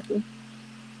school tokens?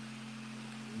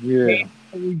 There's Yeah.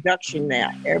 a reduction now.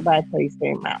 Everybody pays the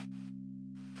same amount.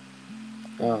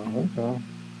 Oh, okay.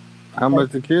 How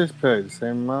much the kids pay? The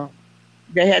same amount?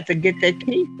 They had to get their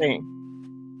teeth in.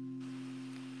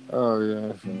 Oh yeah.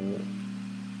 That's right.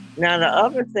 Now the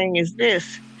other thing is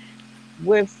this: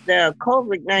 with the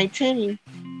COVID-19,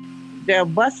 the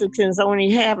bus attendants only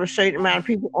have a certain amount of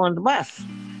people on the bus,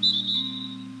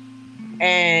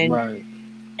 and Right.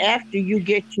 after you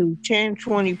get to 10,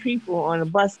 20 people on the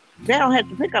bus, they don't have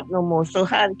to pick up no more. So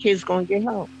how the kids gonna get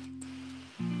home?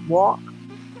 Walk.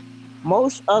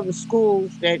 Most other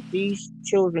schools that these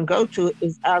children go to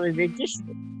is out of their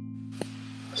district.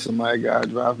 Somebody got to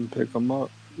drive and pick them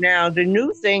up. Now, the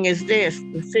new thing is this: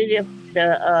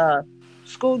 the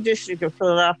school district of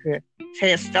Philadelphia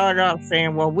has started off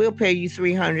saying, "Well, we'll pay you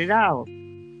 $300,"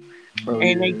 Oh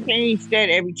and they yeah. change that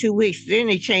every 2 weeks. Then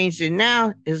they changed it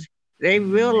now is they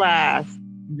realize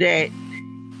that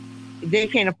they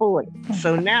can't afford it,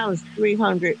 so now it's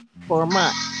 300 for a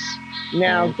month.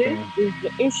 Now, this Okay. is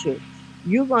the issue.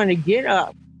 You're going to get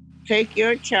up, take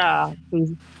your child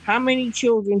to how many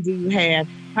children do you have?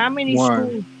 How many One.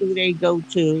 schools do they go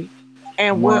to?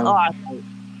 And where One. are they?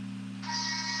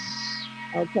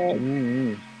 Okay.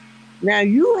 Mm-hmm. Now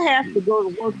you have to go to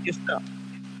work yourself.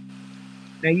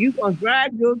 Now you're going to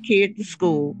drive your kid to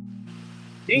school,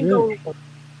 then Yeah. go to work.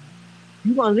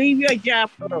 You're going to leave your job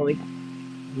early.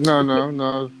 No, no,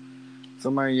 no.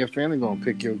 Somebody in your family gonna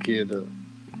pick your kid up.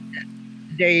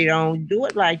 They don't do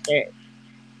it like that.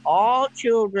 All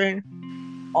children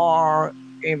are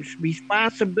its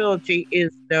responsibility is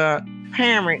the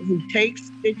parent who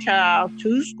takes the child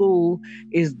to school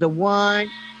is the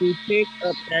one who picks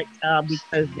up that child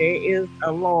because there is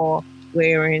a law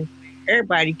wherein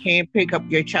everybody can't pick up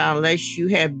your child unless you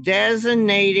have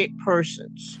designated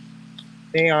persons.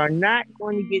 They are not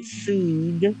going to get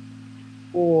sued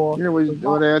for Yeah, the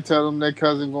well, wrong. they tell them their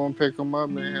cousin gonna pick them up,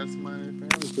 and they have somebody in their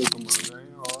family pick them up. That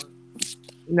ain't hard.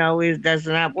 No, it does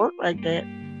not work like that.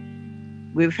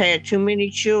 We've had too many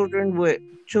children with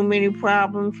too many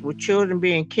problems with children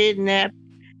being kidnapped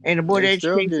and the Board They of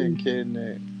still getting Education,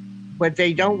 kidnapped. but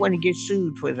they don't want to get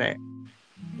sued for that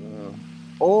Uh,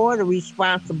 or the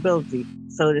responsibility.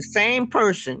 So the same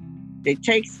person that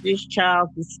takes this child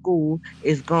to school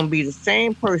is going to be the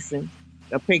same person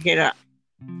to pick it up.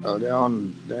 oh, they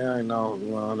on. They ain't know.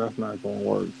 Well, that's not gonna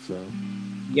work. So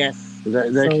Yes.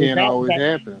 that So can't always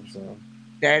happen. So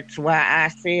that's why I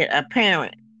said a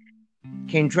parent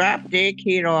can drop their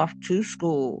kid off to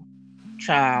school,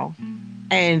 child,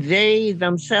 and they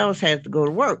themselves have to go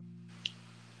to work.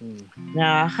 hmm.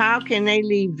 Now, how can they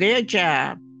leave their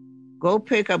job, go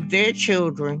pick up their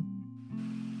children,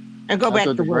 and go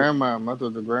back to work? I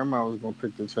thought the grandma was gonna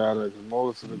pick the child up because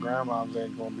most of the grandmas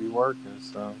ain't gonna be working.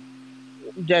 So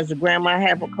Does the grandma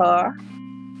have a car?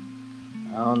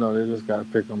 I don't know. They just gotta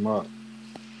pick them up.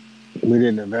 We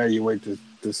didn't evaluate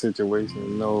the situation to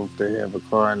know if they have a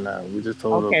car or not. We just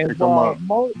told her Okay, pick them well, up.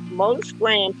 most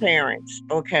grandparents,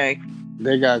 okay,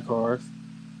 They got cars.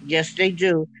 yes, they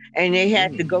do. And they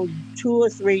have to Mm. go 2 or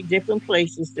 3 different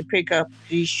places to pick up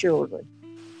these children.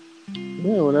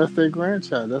 Yeah, well, that's their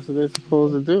grandchild. That's what they're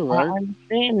supposed to do, I right?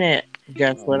 understand that.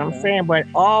 That's what I'm Okay. saying. But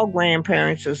all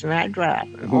grandparents is not driving.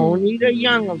 Only the Hmm.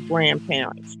 younger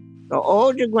grandparents. The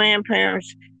older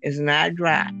grandparents is not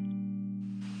driving.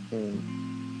 Hmm.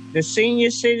 The senior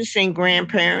citizen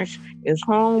grandparents is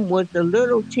home with the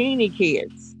little teeny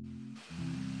kids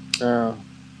Uh,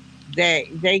 that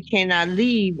they cannot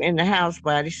leave in the house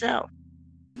by themselves.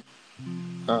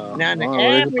 Now the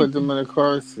well, they can average, put them in a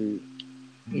car seat.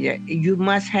 yeah, you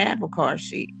must have a car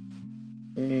seat.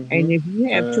 And Mm-hmm. if you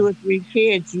have Uh, 2 or 3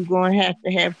 kids, you're going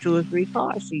to have 2 or 3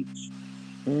 car seats.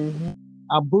 mm-hmm.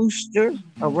 A booster,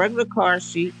 a regular car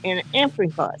seat, and an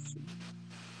infant car seat.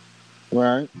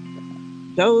 Right.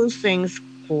 Those things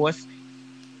cost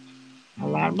a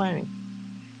lot of money.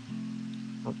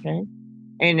 Okay.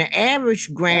 And the average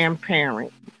That's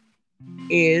grandparent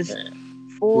is yeah.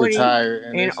 40 Retired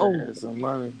and they and should have older. some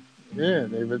money. Yeah,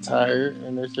 they retired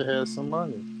and they should have some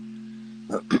money.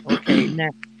 Okay.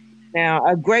 Now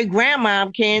a great grandma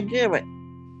can't do it.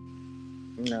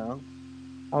 No.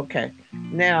 Okay.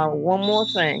 Now, one more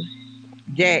thing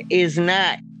that is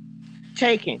not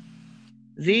taken.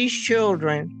 These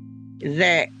children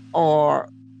that are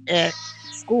at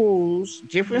schools,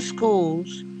 different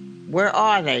schools, where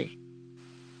are they?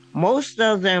 Most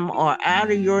of them are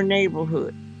out of your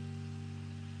neighborhood.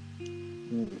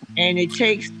 Mm. And it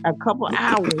takes a couple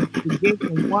hours to get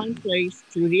from one place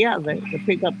to the other to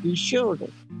pick up these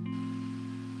children.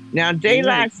 Now,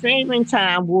 Yeah. daylight saving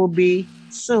time will be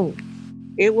soon.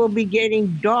 It will be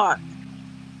getting dark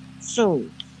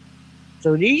soon.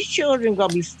 So these children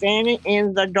gonna be standing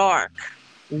in the dark,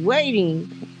 waiting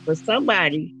for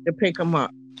somebody to pick them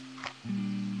up.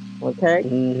 Okay.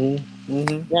 Mm-hmm.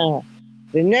 Mm-hmm. Now,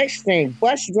 the next thing,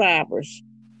 bus drivers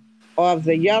of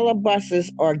the yellow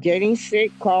buses are getting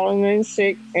sick, calling in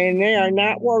sick, and they are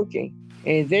not working,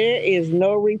 and there is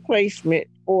no replacement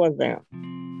for them.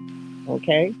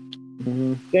 Okay.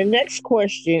 Mm-hmm. The next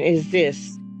question is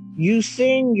this: you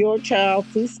send your child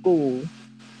to school,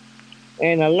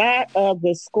 and a lot of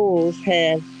the schools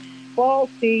have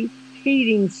faulty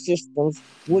heating systems,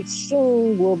 which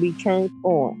soon will be turned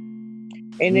on.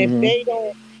 And if Mm-hmm. they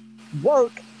don't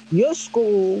work, your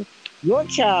school Your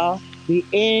child be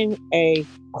in a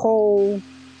cold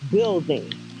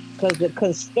building because the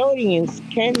custodians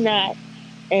cannot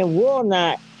and will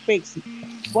not fix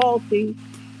faulty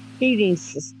heating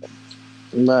systems.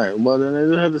 Right. Well, then they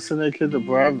just have to send their kid to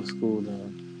private school.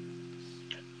 Then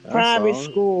that's Private all.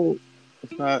 school,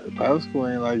 It's not private school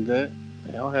ain't like that.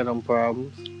 They don't have them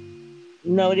problems.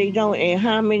 no, they don't. And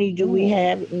how many do we Yeah.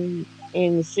 have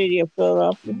in the city of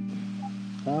Philadelphia?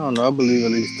 I don't know. I believe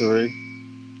at least three.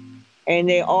 And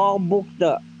they all booked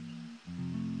up.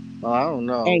 Well, I don't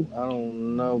know. And I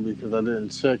don't know because I didn't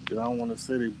check it. I don't want to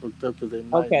say they booked up because they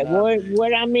might okay, not be.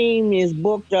 what I mean is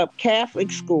booked up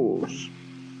Catholic schools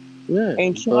Yeah,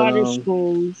 and but charter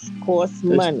schools cost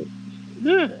they money.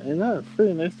 yeah, ain't not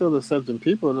free. And they still accepting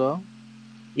people though.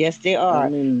 Yes, they I are.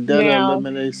 mean, that'll Now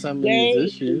eliminate some of these they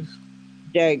issues.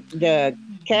 the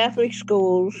Catholic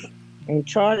schools and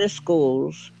charter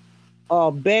schools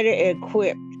are better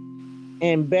equipped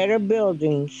and better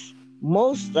buildings,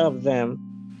 most of them,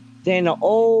 than the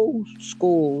old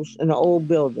schools and the old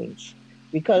buildings.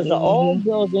 Because the old Mm-hmm.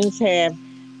 buildings have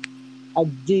a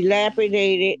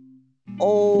dilapidated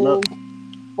No, old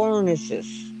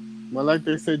furnaces. but like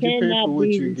they said, you pay for Cannot what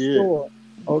be you get. restored.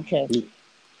 Okay.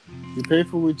 You pay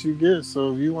for what you get.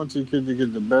 So if you want your kid to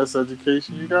get the best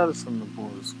education, you gotta send them to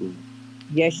boarding school.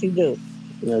 Yes, you do.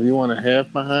 Yeah, if you want a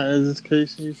half behind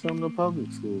education, you send them to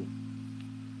public school.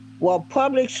 Well,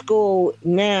 public school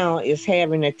now is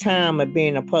having a time of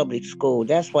being a public school.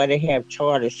 That's why they have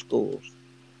charter schools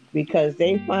because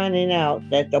they finding out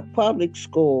that the public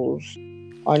schools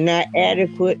are not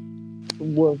adequate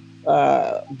with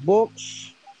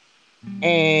books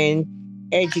and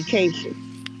education.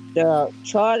 The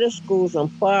charter schools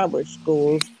and private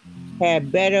schools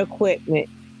have better equipment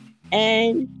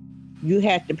and you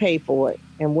have to pay for it.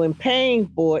 And when paying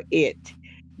for it,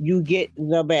 you get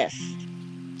the best.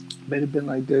 But it's been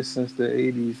like this since the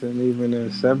 80s and even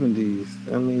the 70s.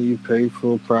 I mean, you pay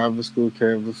for private school,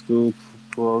 Catholic school,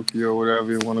 parochial,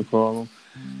 whatever you want to call them,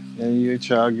 and your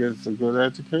child gets a good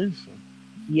education.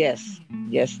 Yes,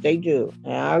 yes, they do.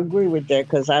 And I agree with that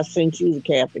because I sent you to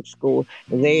Catholic school.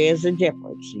 There is a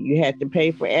difference. You have to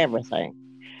pay for everything.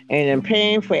 And in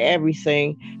paying for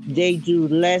everything, they do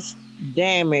less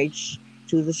damage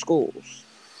to the schools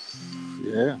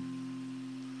Yeah,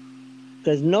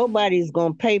 because nobody's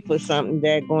going to pay for something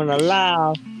that's going to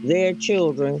allow their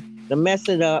children to mess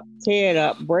it up, tear it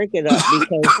up, break it up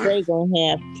because they're going to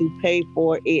have to pay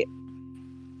for it.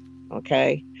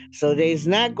 Okay. So there's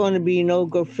not going to be no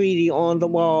graffiti on the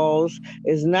walls.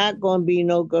 There's not going to be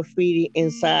no graffiti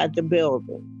inside the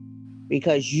building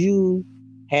because you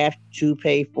have to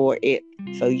pay for it.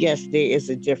 So, yes, there is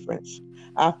a difference.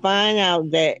 I find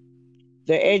out that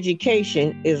the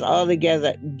education is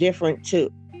altogether different too.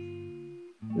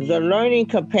 The learning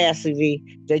capacity,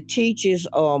 the teachers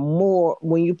are more,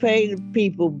 when you pay the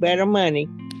people better money,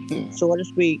 so to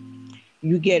speak,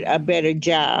 you get a better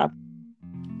job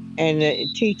and the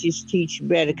teachers teach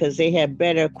better because they have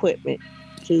better equipment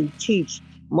to teach.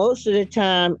 Most of the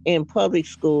time in public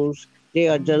schools, they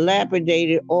are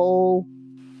dilapidated, old,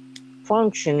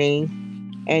 functioning,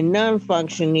 and non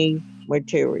functioning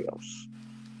materials.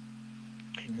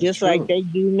 that's Just like true. they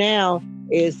do now,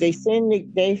 is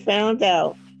they found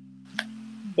out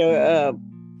the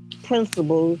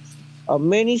principals of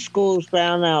many schools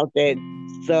found out that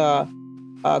the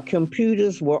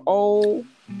computers were old,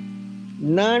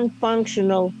 non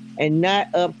functional, and not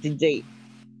up to date.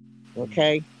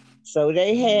 Okay. So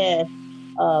they have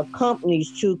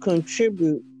companies to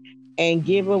contribute and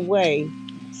give away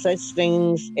such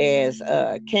things as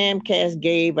Camcast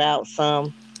gave out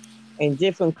some, and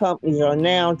different companies are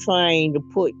now trying to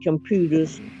put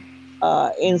computers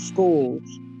in schools,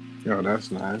 Oh,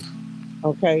 that's nice.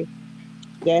 okay,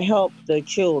 that help the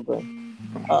children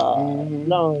uh, Hmm.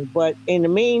 learn. But in the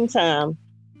meantime,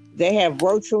 they have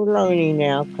virtual learning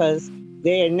now because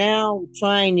they're now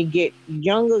trying to get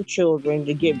younger children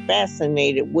to get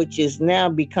vaccinated, which is now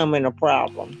becoming a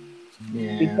problem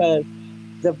Yeah, because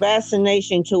the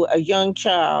vaccination to a young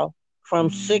child from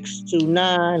 6 to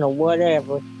 9 or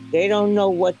whatever, they don't know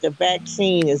what the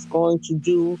vaccine is going to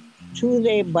do to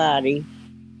their body,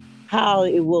 how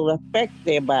it will affect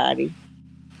their body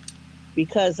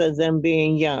because of them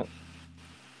being young.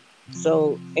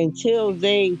 So until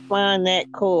they find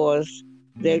that cause,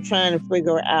 they're trying to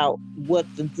figure out what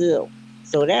to do.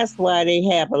 So that's why they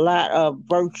have a lot of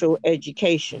virtual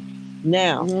education.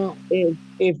 Now, no,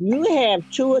 if you have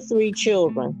 2 or 3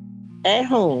 children at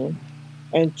home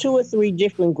and 2 or 3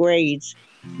 different grades,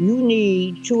 you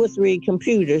need 2 or 3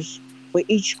 computers for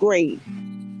each grade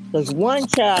because one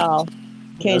child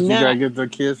unless you gotta cannot. get the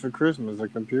kids for Christmas a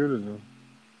computer. Though.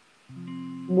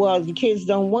 Well, the kids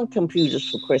don't want computers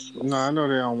for No, I Christmas. know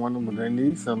they don't want them, but they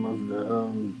need some of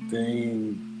the they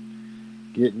ain't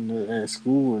getting it at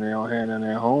school and they don't have it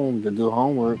at home to do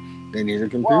homework. They need a Well,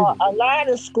 computer. a lot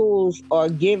of schools are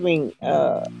giving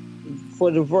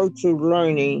for the virtual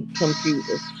learning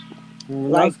computers.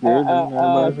 Well, Like that's good. Then a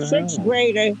everybody should have sixth one.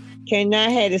 grader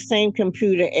cannot have the same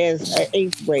computer as an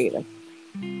eighth grader.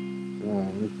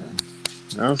 Oh, okay.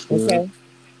 That's good. Okay,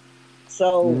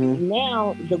 so Mhm.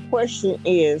 now the question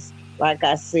is, like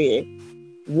I said,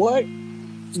 what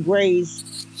grades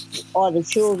are the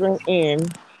children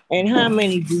in, and how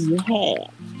many do you have?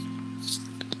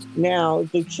 Now,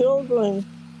 the children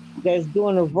that's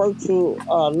doing a virtual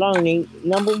learning,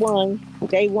 number one,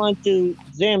 they want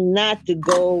them not to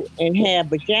go and have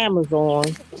pajamas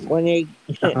on when they,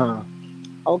 Uh-huh.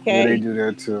 Yeah, they okay, do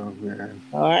that too. Yeah.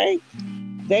 all right.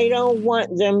 They don't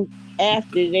want them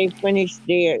after they finish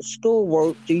their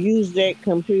schoolwork to use that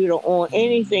computer on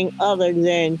anything other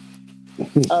than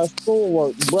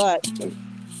schoolwork. But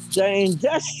the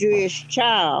industrious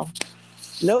child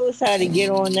knows how to get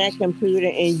on that computer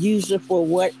and use it for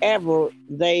whatever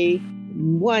they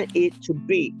want it to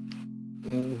be.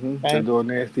 They Okay. do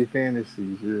nasty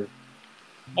fantasies. Yeah.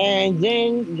 And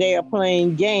then they are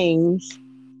playing games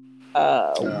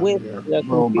with Yeah. the computer.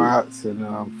 Robots and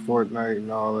Fortnite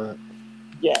and all that.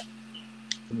 Yeah.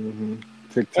 hmm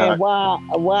And TikTok.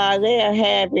 while they are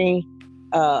having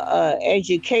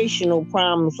educational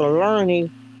problems or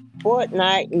learning,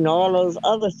 Fortnite and all those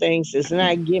other things is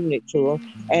not giving it to them.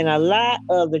 And a lot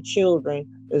of the children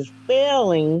is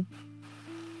failing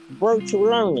virtual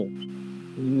learning.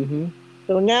 hmm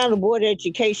So now the board of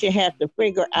education have to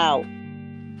figure out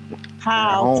At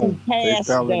how to home. They pass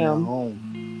failing at them. home.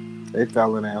 They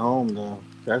failing at home though.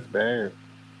 That's bad.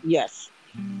 Yes.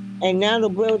 And now the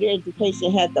board of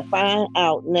education had to find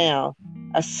out now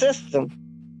a system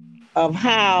of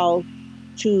how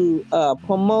to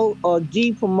promote or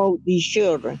de-promote these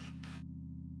children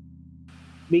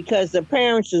because the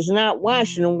parents is not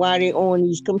watching them while they're on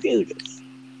these computers.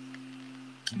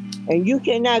 And you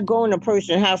cannot go in a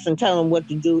person's house and tell them what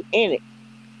to do in it.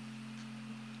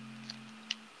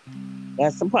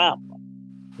 That's the problem.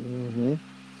 hmm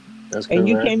That's And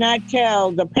you correct. cannot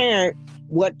tell the parent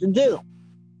what to do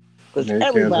because They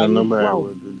can't tell everybody is nobody grown.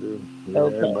 what to do. Yeah,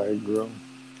 Okay. everybody grown.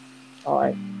 All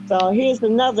right. So here's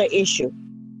another issue.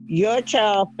 Your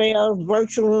child fails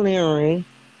virtual learning,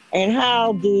 and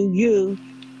how do you,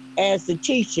 as the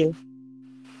teacher,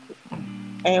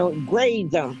 and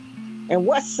grade them? And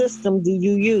what system do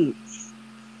you use?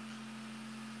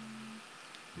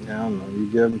 Yeah, I don't know. You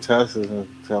give them tests and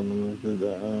tell them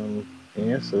the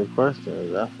answer the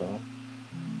questions. That's all.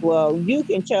 Well, you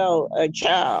can tell a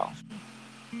child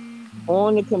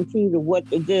on the computer what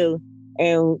to do,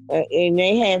 and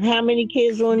they have how many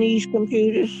kids on these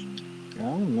computers? I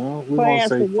don't know. We're gonna Class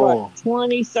say of what? four.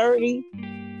 20, 30,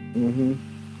 Mm-hmm.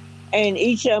 and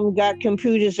each of them got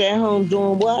computers at home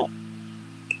doing what?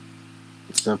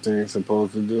 Stuff they ain't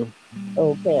supposed to do.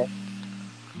 Okay.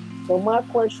 So my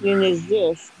question is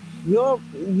this: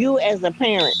 you as a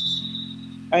parent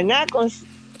are not going.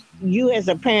 You as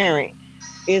a parent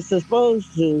is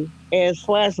supposed to, as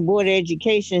far as the board of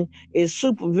education, is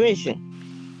supervision.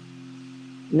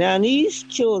 Now these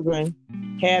children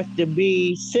have to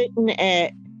be sitting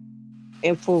at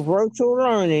and for virtual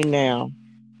learning now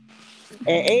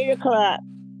at 8 o'clock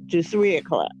to 3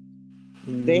 o'clock.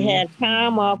 They Mm-hmm. have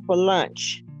time off for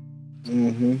lunch.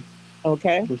 Mm-hmm.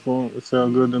 Okay. It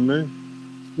sound good to me.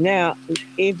 Now,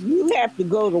 if you have to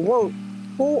go to work,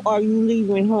 who are you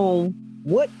leaving home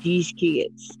with these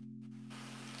kids?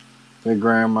 Their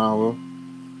grandma will.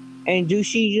 And do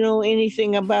she know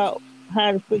anything about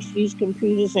how to fix these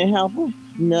computers and help them?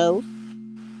 No.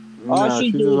 All No, she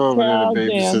she just do is over there to tell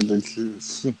babysit them the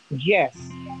kids. yes.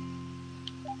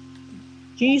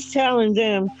 She's telling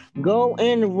them go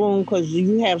in the room because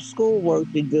you have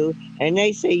schoolwork to do, and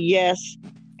they say yes,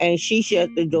 and she shut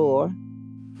the door,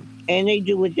 and they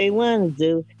do what they want to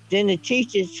do. Then the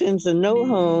teacher sends a note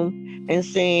home and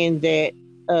saying that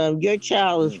your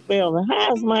child is failing.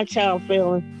 How is my child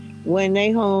failing when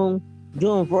they home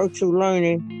doing virtual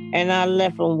learning and I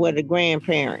left them with a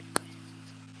grandparent?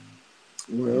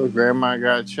 Well, grandma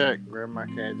got checked. Grandma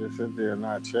can't just sit there and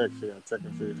not check. She got to check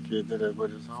and see if the kid did it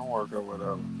with his homework or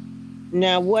whatever.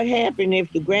 Now, what happened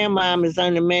if the grandmom is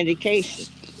under medication?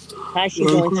 How's she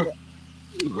Well, of going course.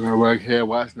 to? Grandma can't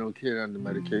watch no kid under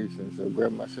medication, so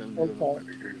grandma shouldn't be on no Okay,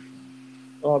 medication.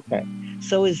 okay.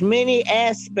 So, it's many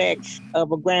aspects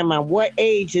of a grandma. What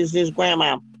age is this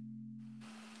grandma?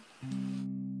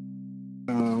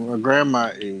 A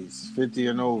grandma age 50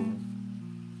 and over.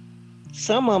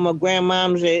 Some of them are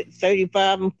grandmoms at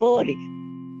 35 and 40.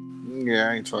 Yeah,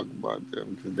 I ain't talking about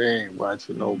them because they ain't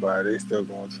watching nobody. They still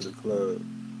going to the club,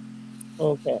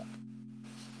 Okay.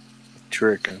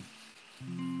 tricking.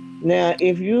 Now,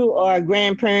 if you are a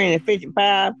grandparent at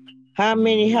 55, how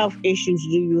many health issues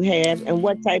do you have and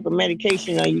what type of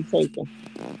medication are you taking?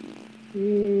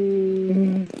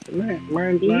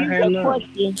 Might not These have are none.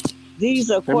 questions.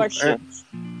 These are They, eh, questions.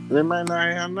 they might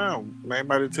not have none.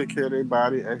 Everybody took care of their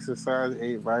body, exercised,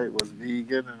 ate right, was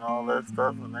vegan and all that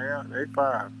stuff, and they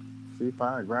fine. She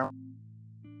fine. Grandma.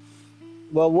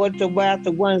 Well, what about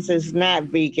the ones that's not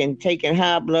vegan, taking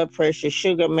high blood pressure,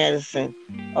 sugar medicine,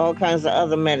 all kinds of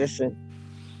other medicine?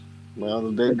 Well,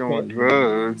 if they Okay. doing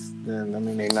drugs, then I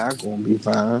mean they not gonna be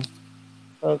fine.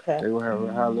 Okay. They will have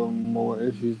a hell of more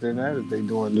issues than that if they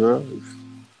doing drugs.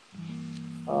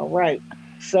 All right.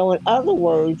 So, in other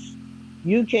words,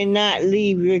 you cannot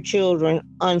leave your children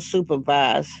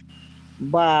unsupervised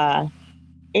by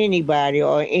anybody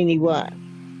or anyone.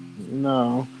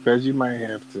 No, because you might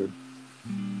have to.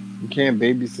 You can't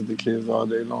babysit the kids all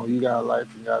day long. You got a life.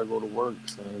 You got to go to work,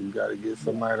 so you got to get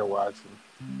somebody to watch them.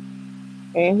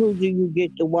 And who do you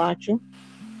get to watch them?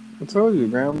 I told you,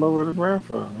 grandmother and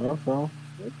grandfather. That's all.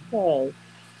 Okay.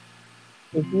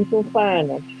 If you can find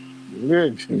them. Yeah,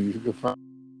 you can find.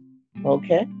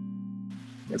 Okay.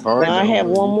 It's hard Now, I though, have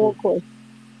but one you more can. question.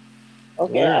 Go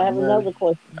Okay. ahead, I have I'm ready. another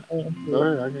question to ask Go you.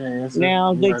 ahead, I can answer. Now,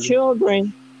 I'm ready.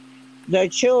 the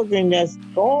children that's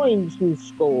going to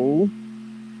school,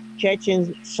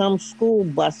 catching some school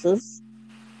buses,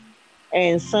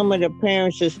 and some of the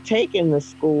parents is taking the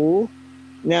school.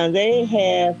 Now they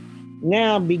have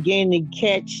now begun to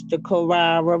catch the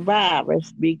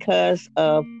coronavirus because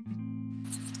of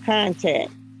contact.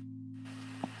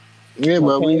 Yeah,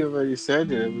 but we Okay. already said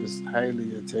that it was highly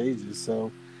contagious.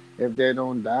 So if they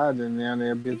don't die, then now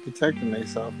they'll be protecting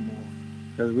themselves more.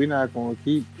 Because we're not going to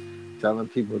keep telling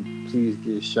people, please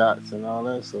get shots and all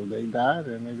that. So they died,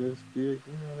 and they just, they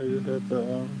just have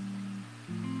to,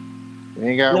 they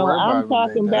ain't got to No, worry I'm about them if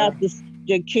they talking about die.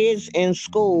 the kids in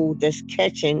school that's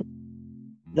catching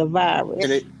the Yeah,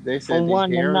 virus they said from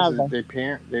one another.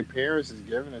 their parents is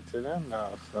giving it to them now.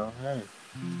 So hey,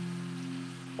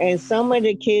 And some of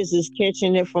the kids is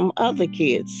catching it from other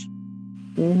kids.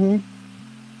 hmm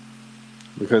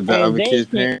because the And other they kids'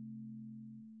 can't. parents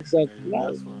That's vaccinated.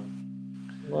 right. That's why.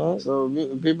 Well, So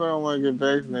if people don't want to get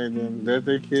vaccinated, then let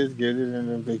their kids get it,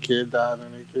 and if their kid died,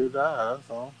 then their kid died. That's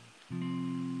all.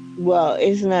 well,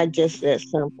 it's not just that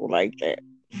simple like that.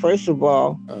 First of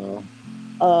all, Uh,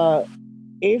 uh,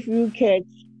 if you catch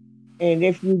and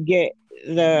if you get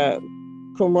the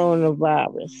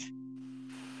coronavirus,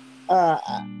 uh,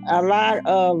 a lot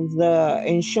of the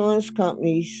insurance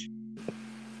companies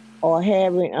are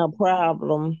having a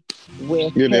problem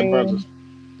with yeah, paying.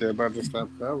 they're about to stop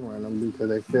covering them because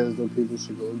they feel as though people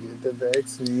should go get the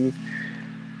vaccine,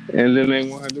 and then they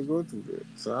won't have to go through that.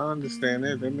 So I understand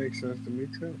that. That makes sense to me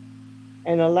too.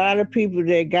 And a lot of people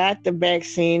that got the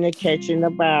vaccine are catching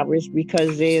the virus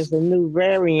because there's a new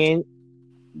variant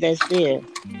that's there.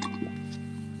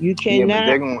 You Yeah, but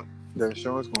cannot. the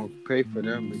insurance gonna pay for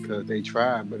them because they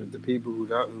tried. But if the people who's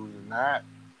not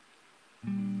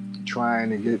trying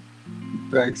to get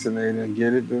vaccinated and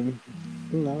get it, then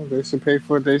they should pay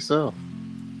for it themselves.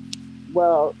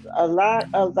 Well, a lot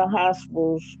of the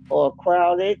hospitals are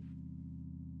crowded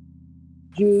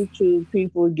due to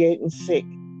people getting sick.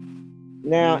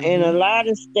 Now, in a Mm-hmm. lot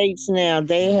of states now,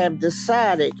 they have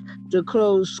decided to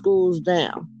close schools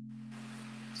down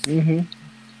Mm-hmm.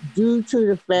 due to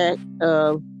the fact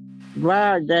of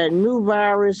that new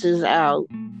virus is out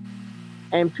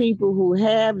and people who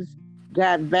have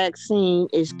got vaccine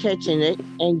is catching it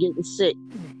and getting sick.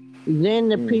 Then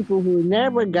the Mm. people who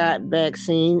never got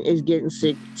vaccine is getting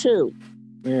sick too.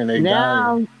 Man, they dying.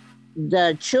 Now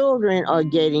the children are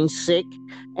getting sick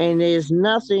and there's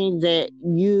nothing that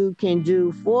you can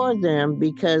do for them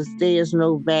because there's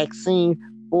no vaccine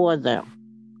for them.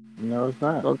 No, it's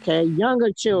not. Okay,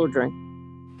 younger children,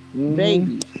 Mm-hmm.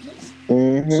 babies.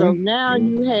 So now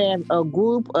Mm-hmm. you have a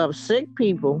group of sick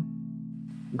people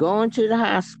going to the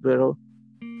hospital,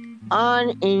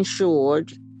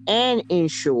 uninsured and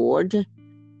insured,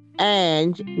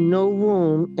 and no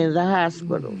room in the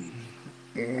hospitals.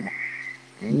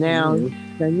 Now, Mm-hmm.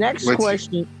 the next But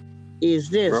question is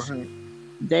go this: ahead.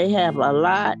 they have a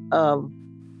lot of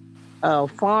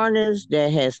foreigners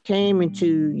that has came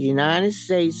into the United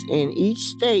States in each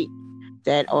state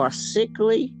that are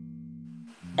sickly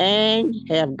and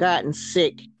have gotten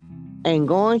sick and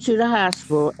going to the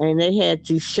hospital and they had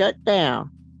to shut down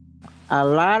a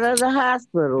lot of the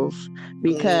hospitals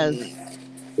because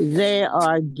they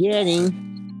are getting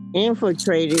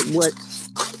infiltrated with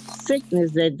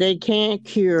sickness that they can't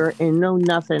cure and know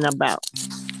nothing about.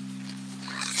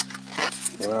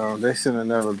 Well, they should have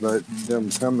never let them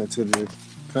come into the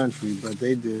country, but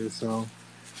they did. So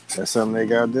that's something they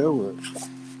got to deal with.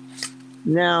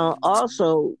 Now,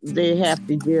 also, they have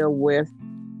to deal with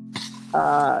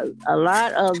a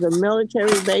lot of the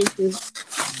military bases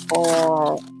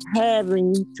are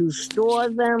having to store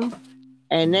them,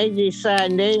 and they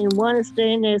decide they didn't want to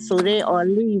stay in there, so they are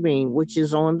leaving, which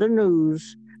is on the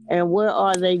news. And where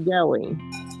are they going?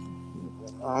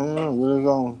 I don't know where it's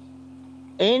going.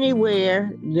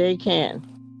 Anywhere they can.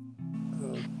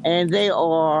 And they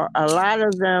are, a lot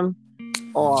of them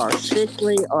are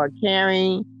sickly or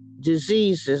carrying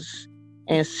diseases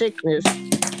and sickness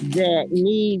that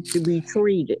need to be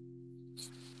treated.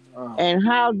 Oh, And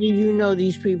how do you know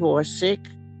these people are sick?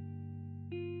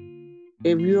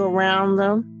 If you're around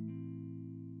them,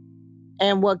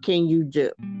 and what can you do?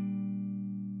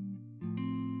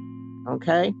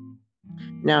 Okay.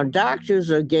 Now,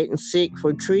 doctors are getting sick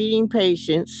for treating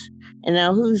patients. And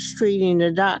now who's treating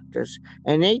the doctors?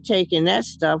 And they taking that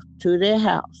stuff to their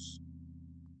house.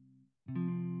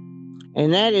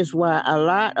 And that is why a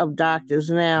lot of doctors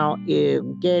now is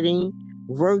getting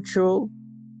virtual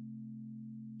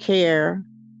care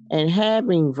and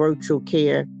having virtual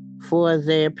care for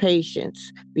their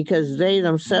patients because they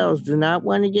themselves do not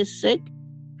want to get sick,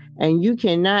 and you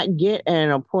cannot get an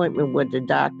appointment with the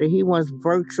doctor. He wants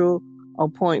virtual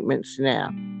appointments now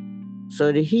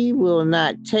so that he will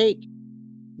not take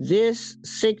this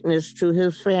sickness to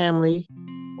his family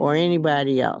or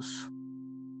anybody else.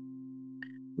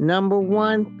 Number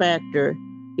one factor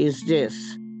is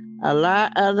this: a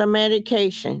lot of the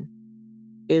medication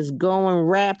is going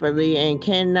rapidly and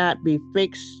cannot be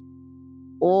fixed,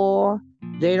 or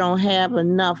they don't have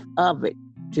enough of it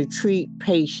to treat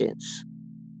patients.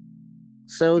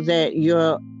 So that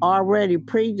your already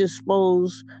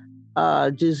predisposed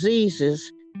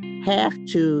diseases have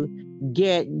to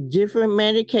get different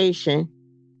medication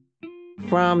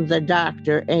from the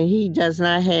doctor, and he does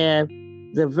not have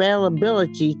the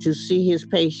availability to see his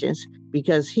patients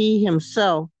because he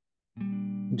himself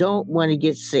don't want to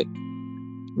get sick.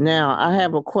 Now, I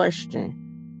have a question.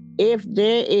 If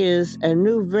there is a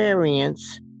new variant,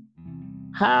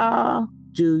 how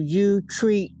do you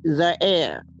treat the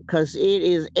air? Because it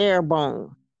is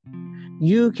airborne.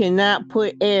 You cannot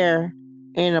put air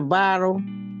in a bottle,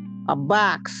 a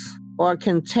box, or a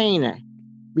container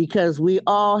because we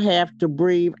all have to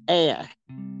breathe air.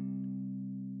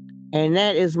 And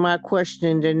that is my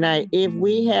question tonight. If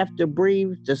we have to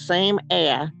breathe the same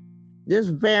air, this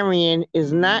variant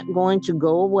is not going to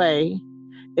go away,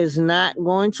 is not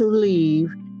going to leave.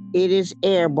 It is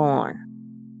airborne.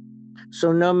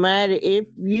 So no matter if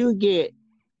you get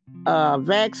a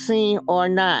vaccine or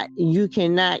not, you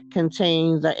cannot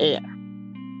contain the air.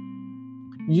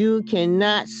 You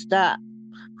cannot stop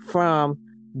from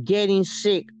getting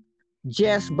sick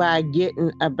just by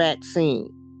getting a vaccine.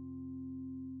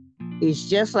 It's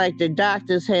just like the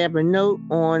doctors have a note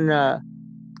on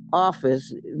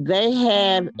office. They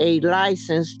have a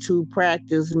license to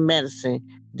practice medicine.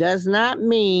 Does not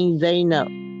mean they know.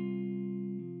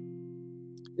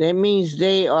 That means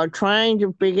they are trying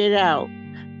to figure it out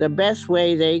the best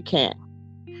way they can.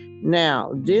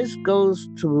 Now, this goes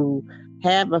to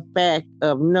have a fact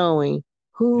of knowing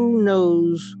who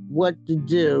knows what to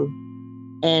do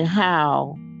and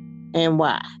how and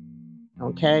why.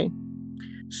 Okay?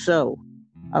 So,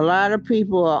 a lot of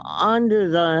people are under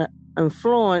the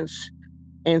influence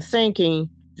and thinking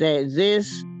that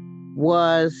this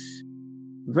was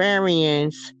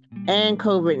variants and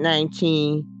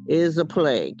COVID-19 is a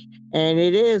plague. And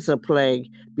it is a plague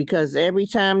because every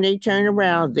time they turn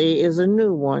around, there is a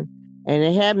new one, and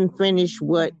they haven't finished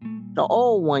what the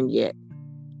old one yet.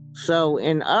 So,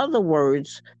 in other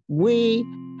words, we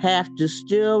have to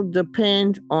still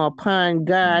depend upon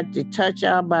God to touch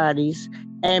our bodies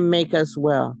and make us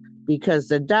well because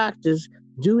the doctors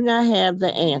do not have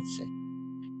the answer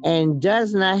and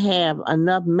does not have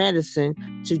enough medicine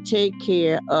to take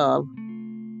care of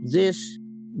this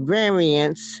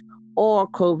variants or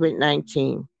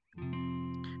COVID-19.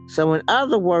 So, in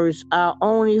other words, our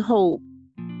only hope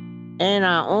and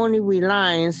our only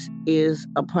reliance is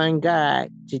upon God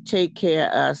to take care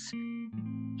of us,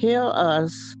 heal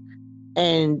us,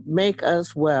 and make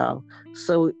us well.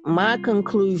 So, my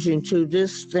conclusion to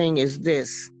this thing is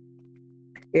this: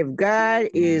 if God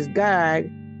is God,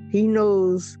 He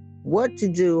knows what to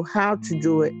do, how to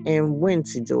do it, and when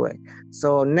to do it.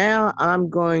 So now I'm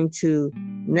going to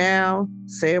now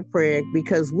say a prayer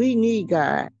because we need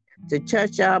God. to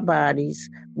touch our bodies.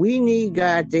 We need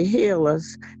God to heal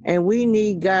us, and we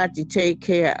need God to take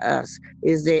care of us.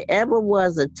 If there ever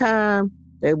was a time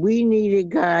that we needed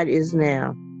God, is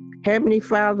now. Heavenly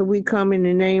Father, we come in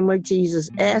the name of Jesus,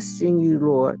 asking you,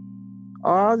 Lord,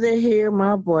 all that hear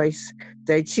my voice,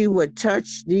 that you would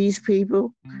touch these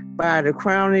people by the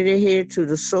crown of their head to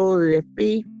the sole of their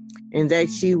feet, and that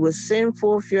you would send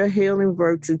forth your healing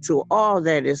virtue to all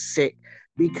that is sick.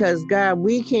 Because, God,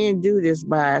 we can't do this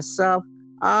by ourselves.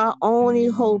 Our only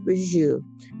hope is you.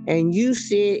 And you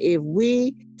said if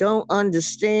we don't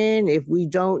understand, if we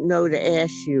don't know, to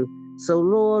ask you. So,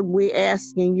 Lord, we're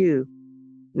asking you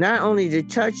not only to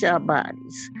touch our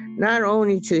bodies, not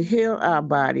only to heal our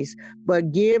bodies,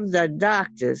 but give the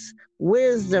doctors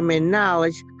wisdom and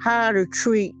knowledge how to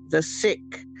treat the sick,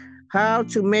 how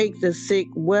to make the sick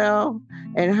well,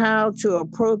 and how to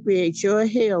appropriate your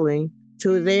healing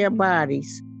to their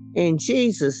bodies. In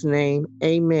Jesus' name,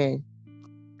 amen.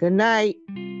 Good night.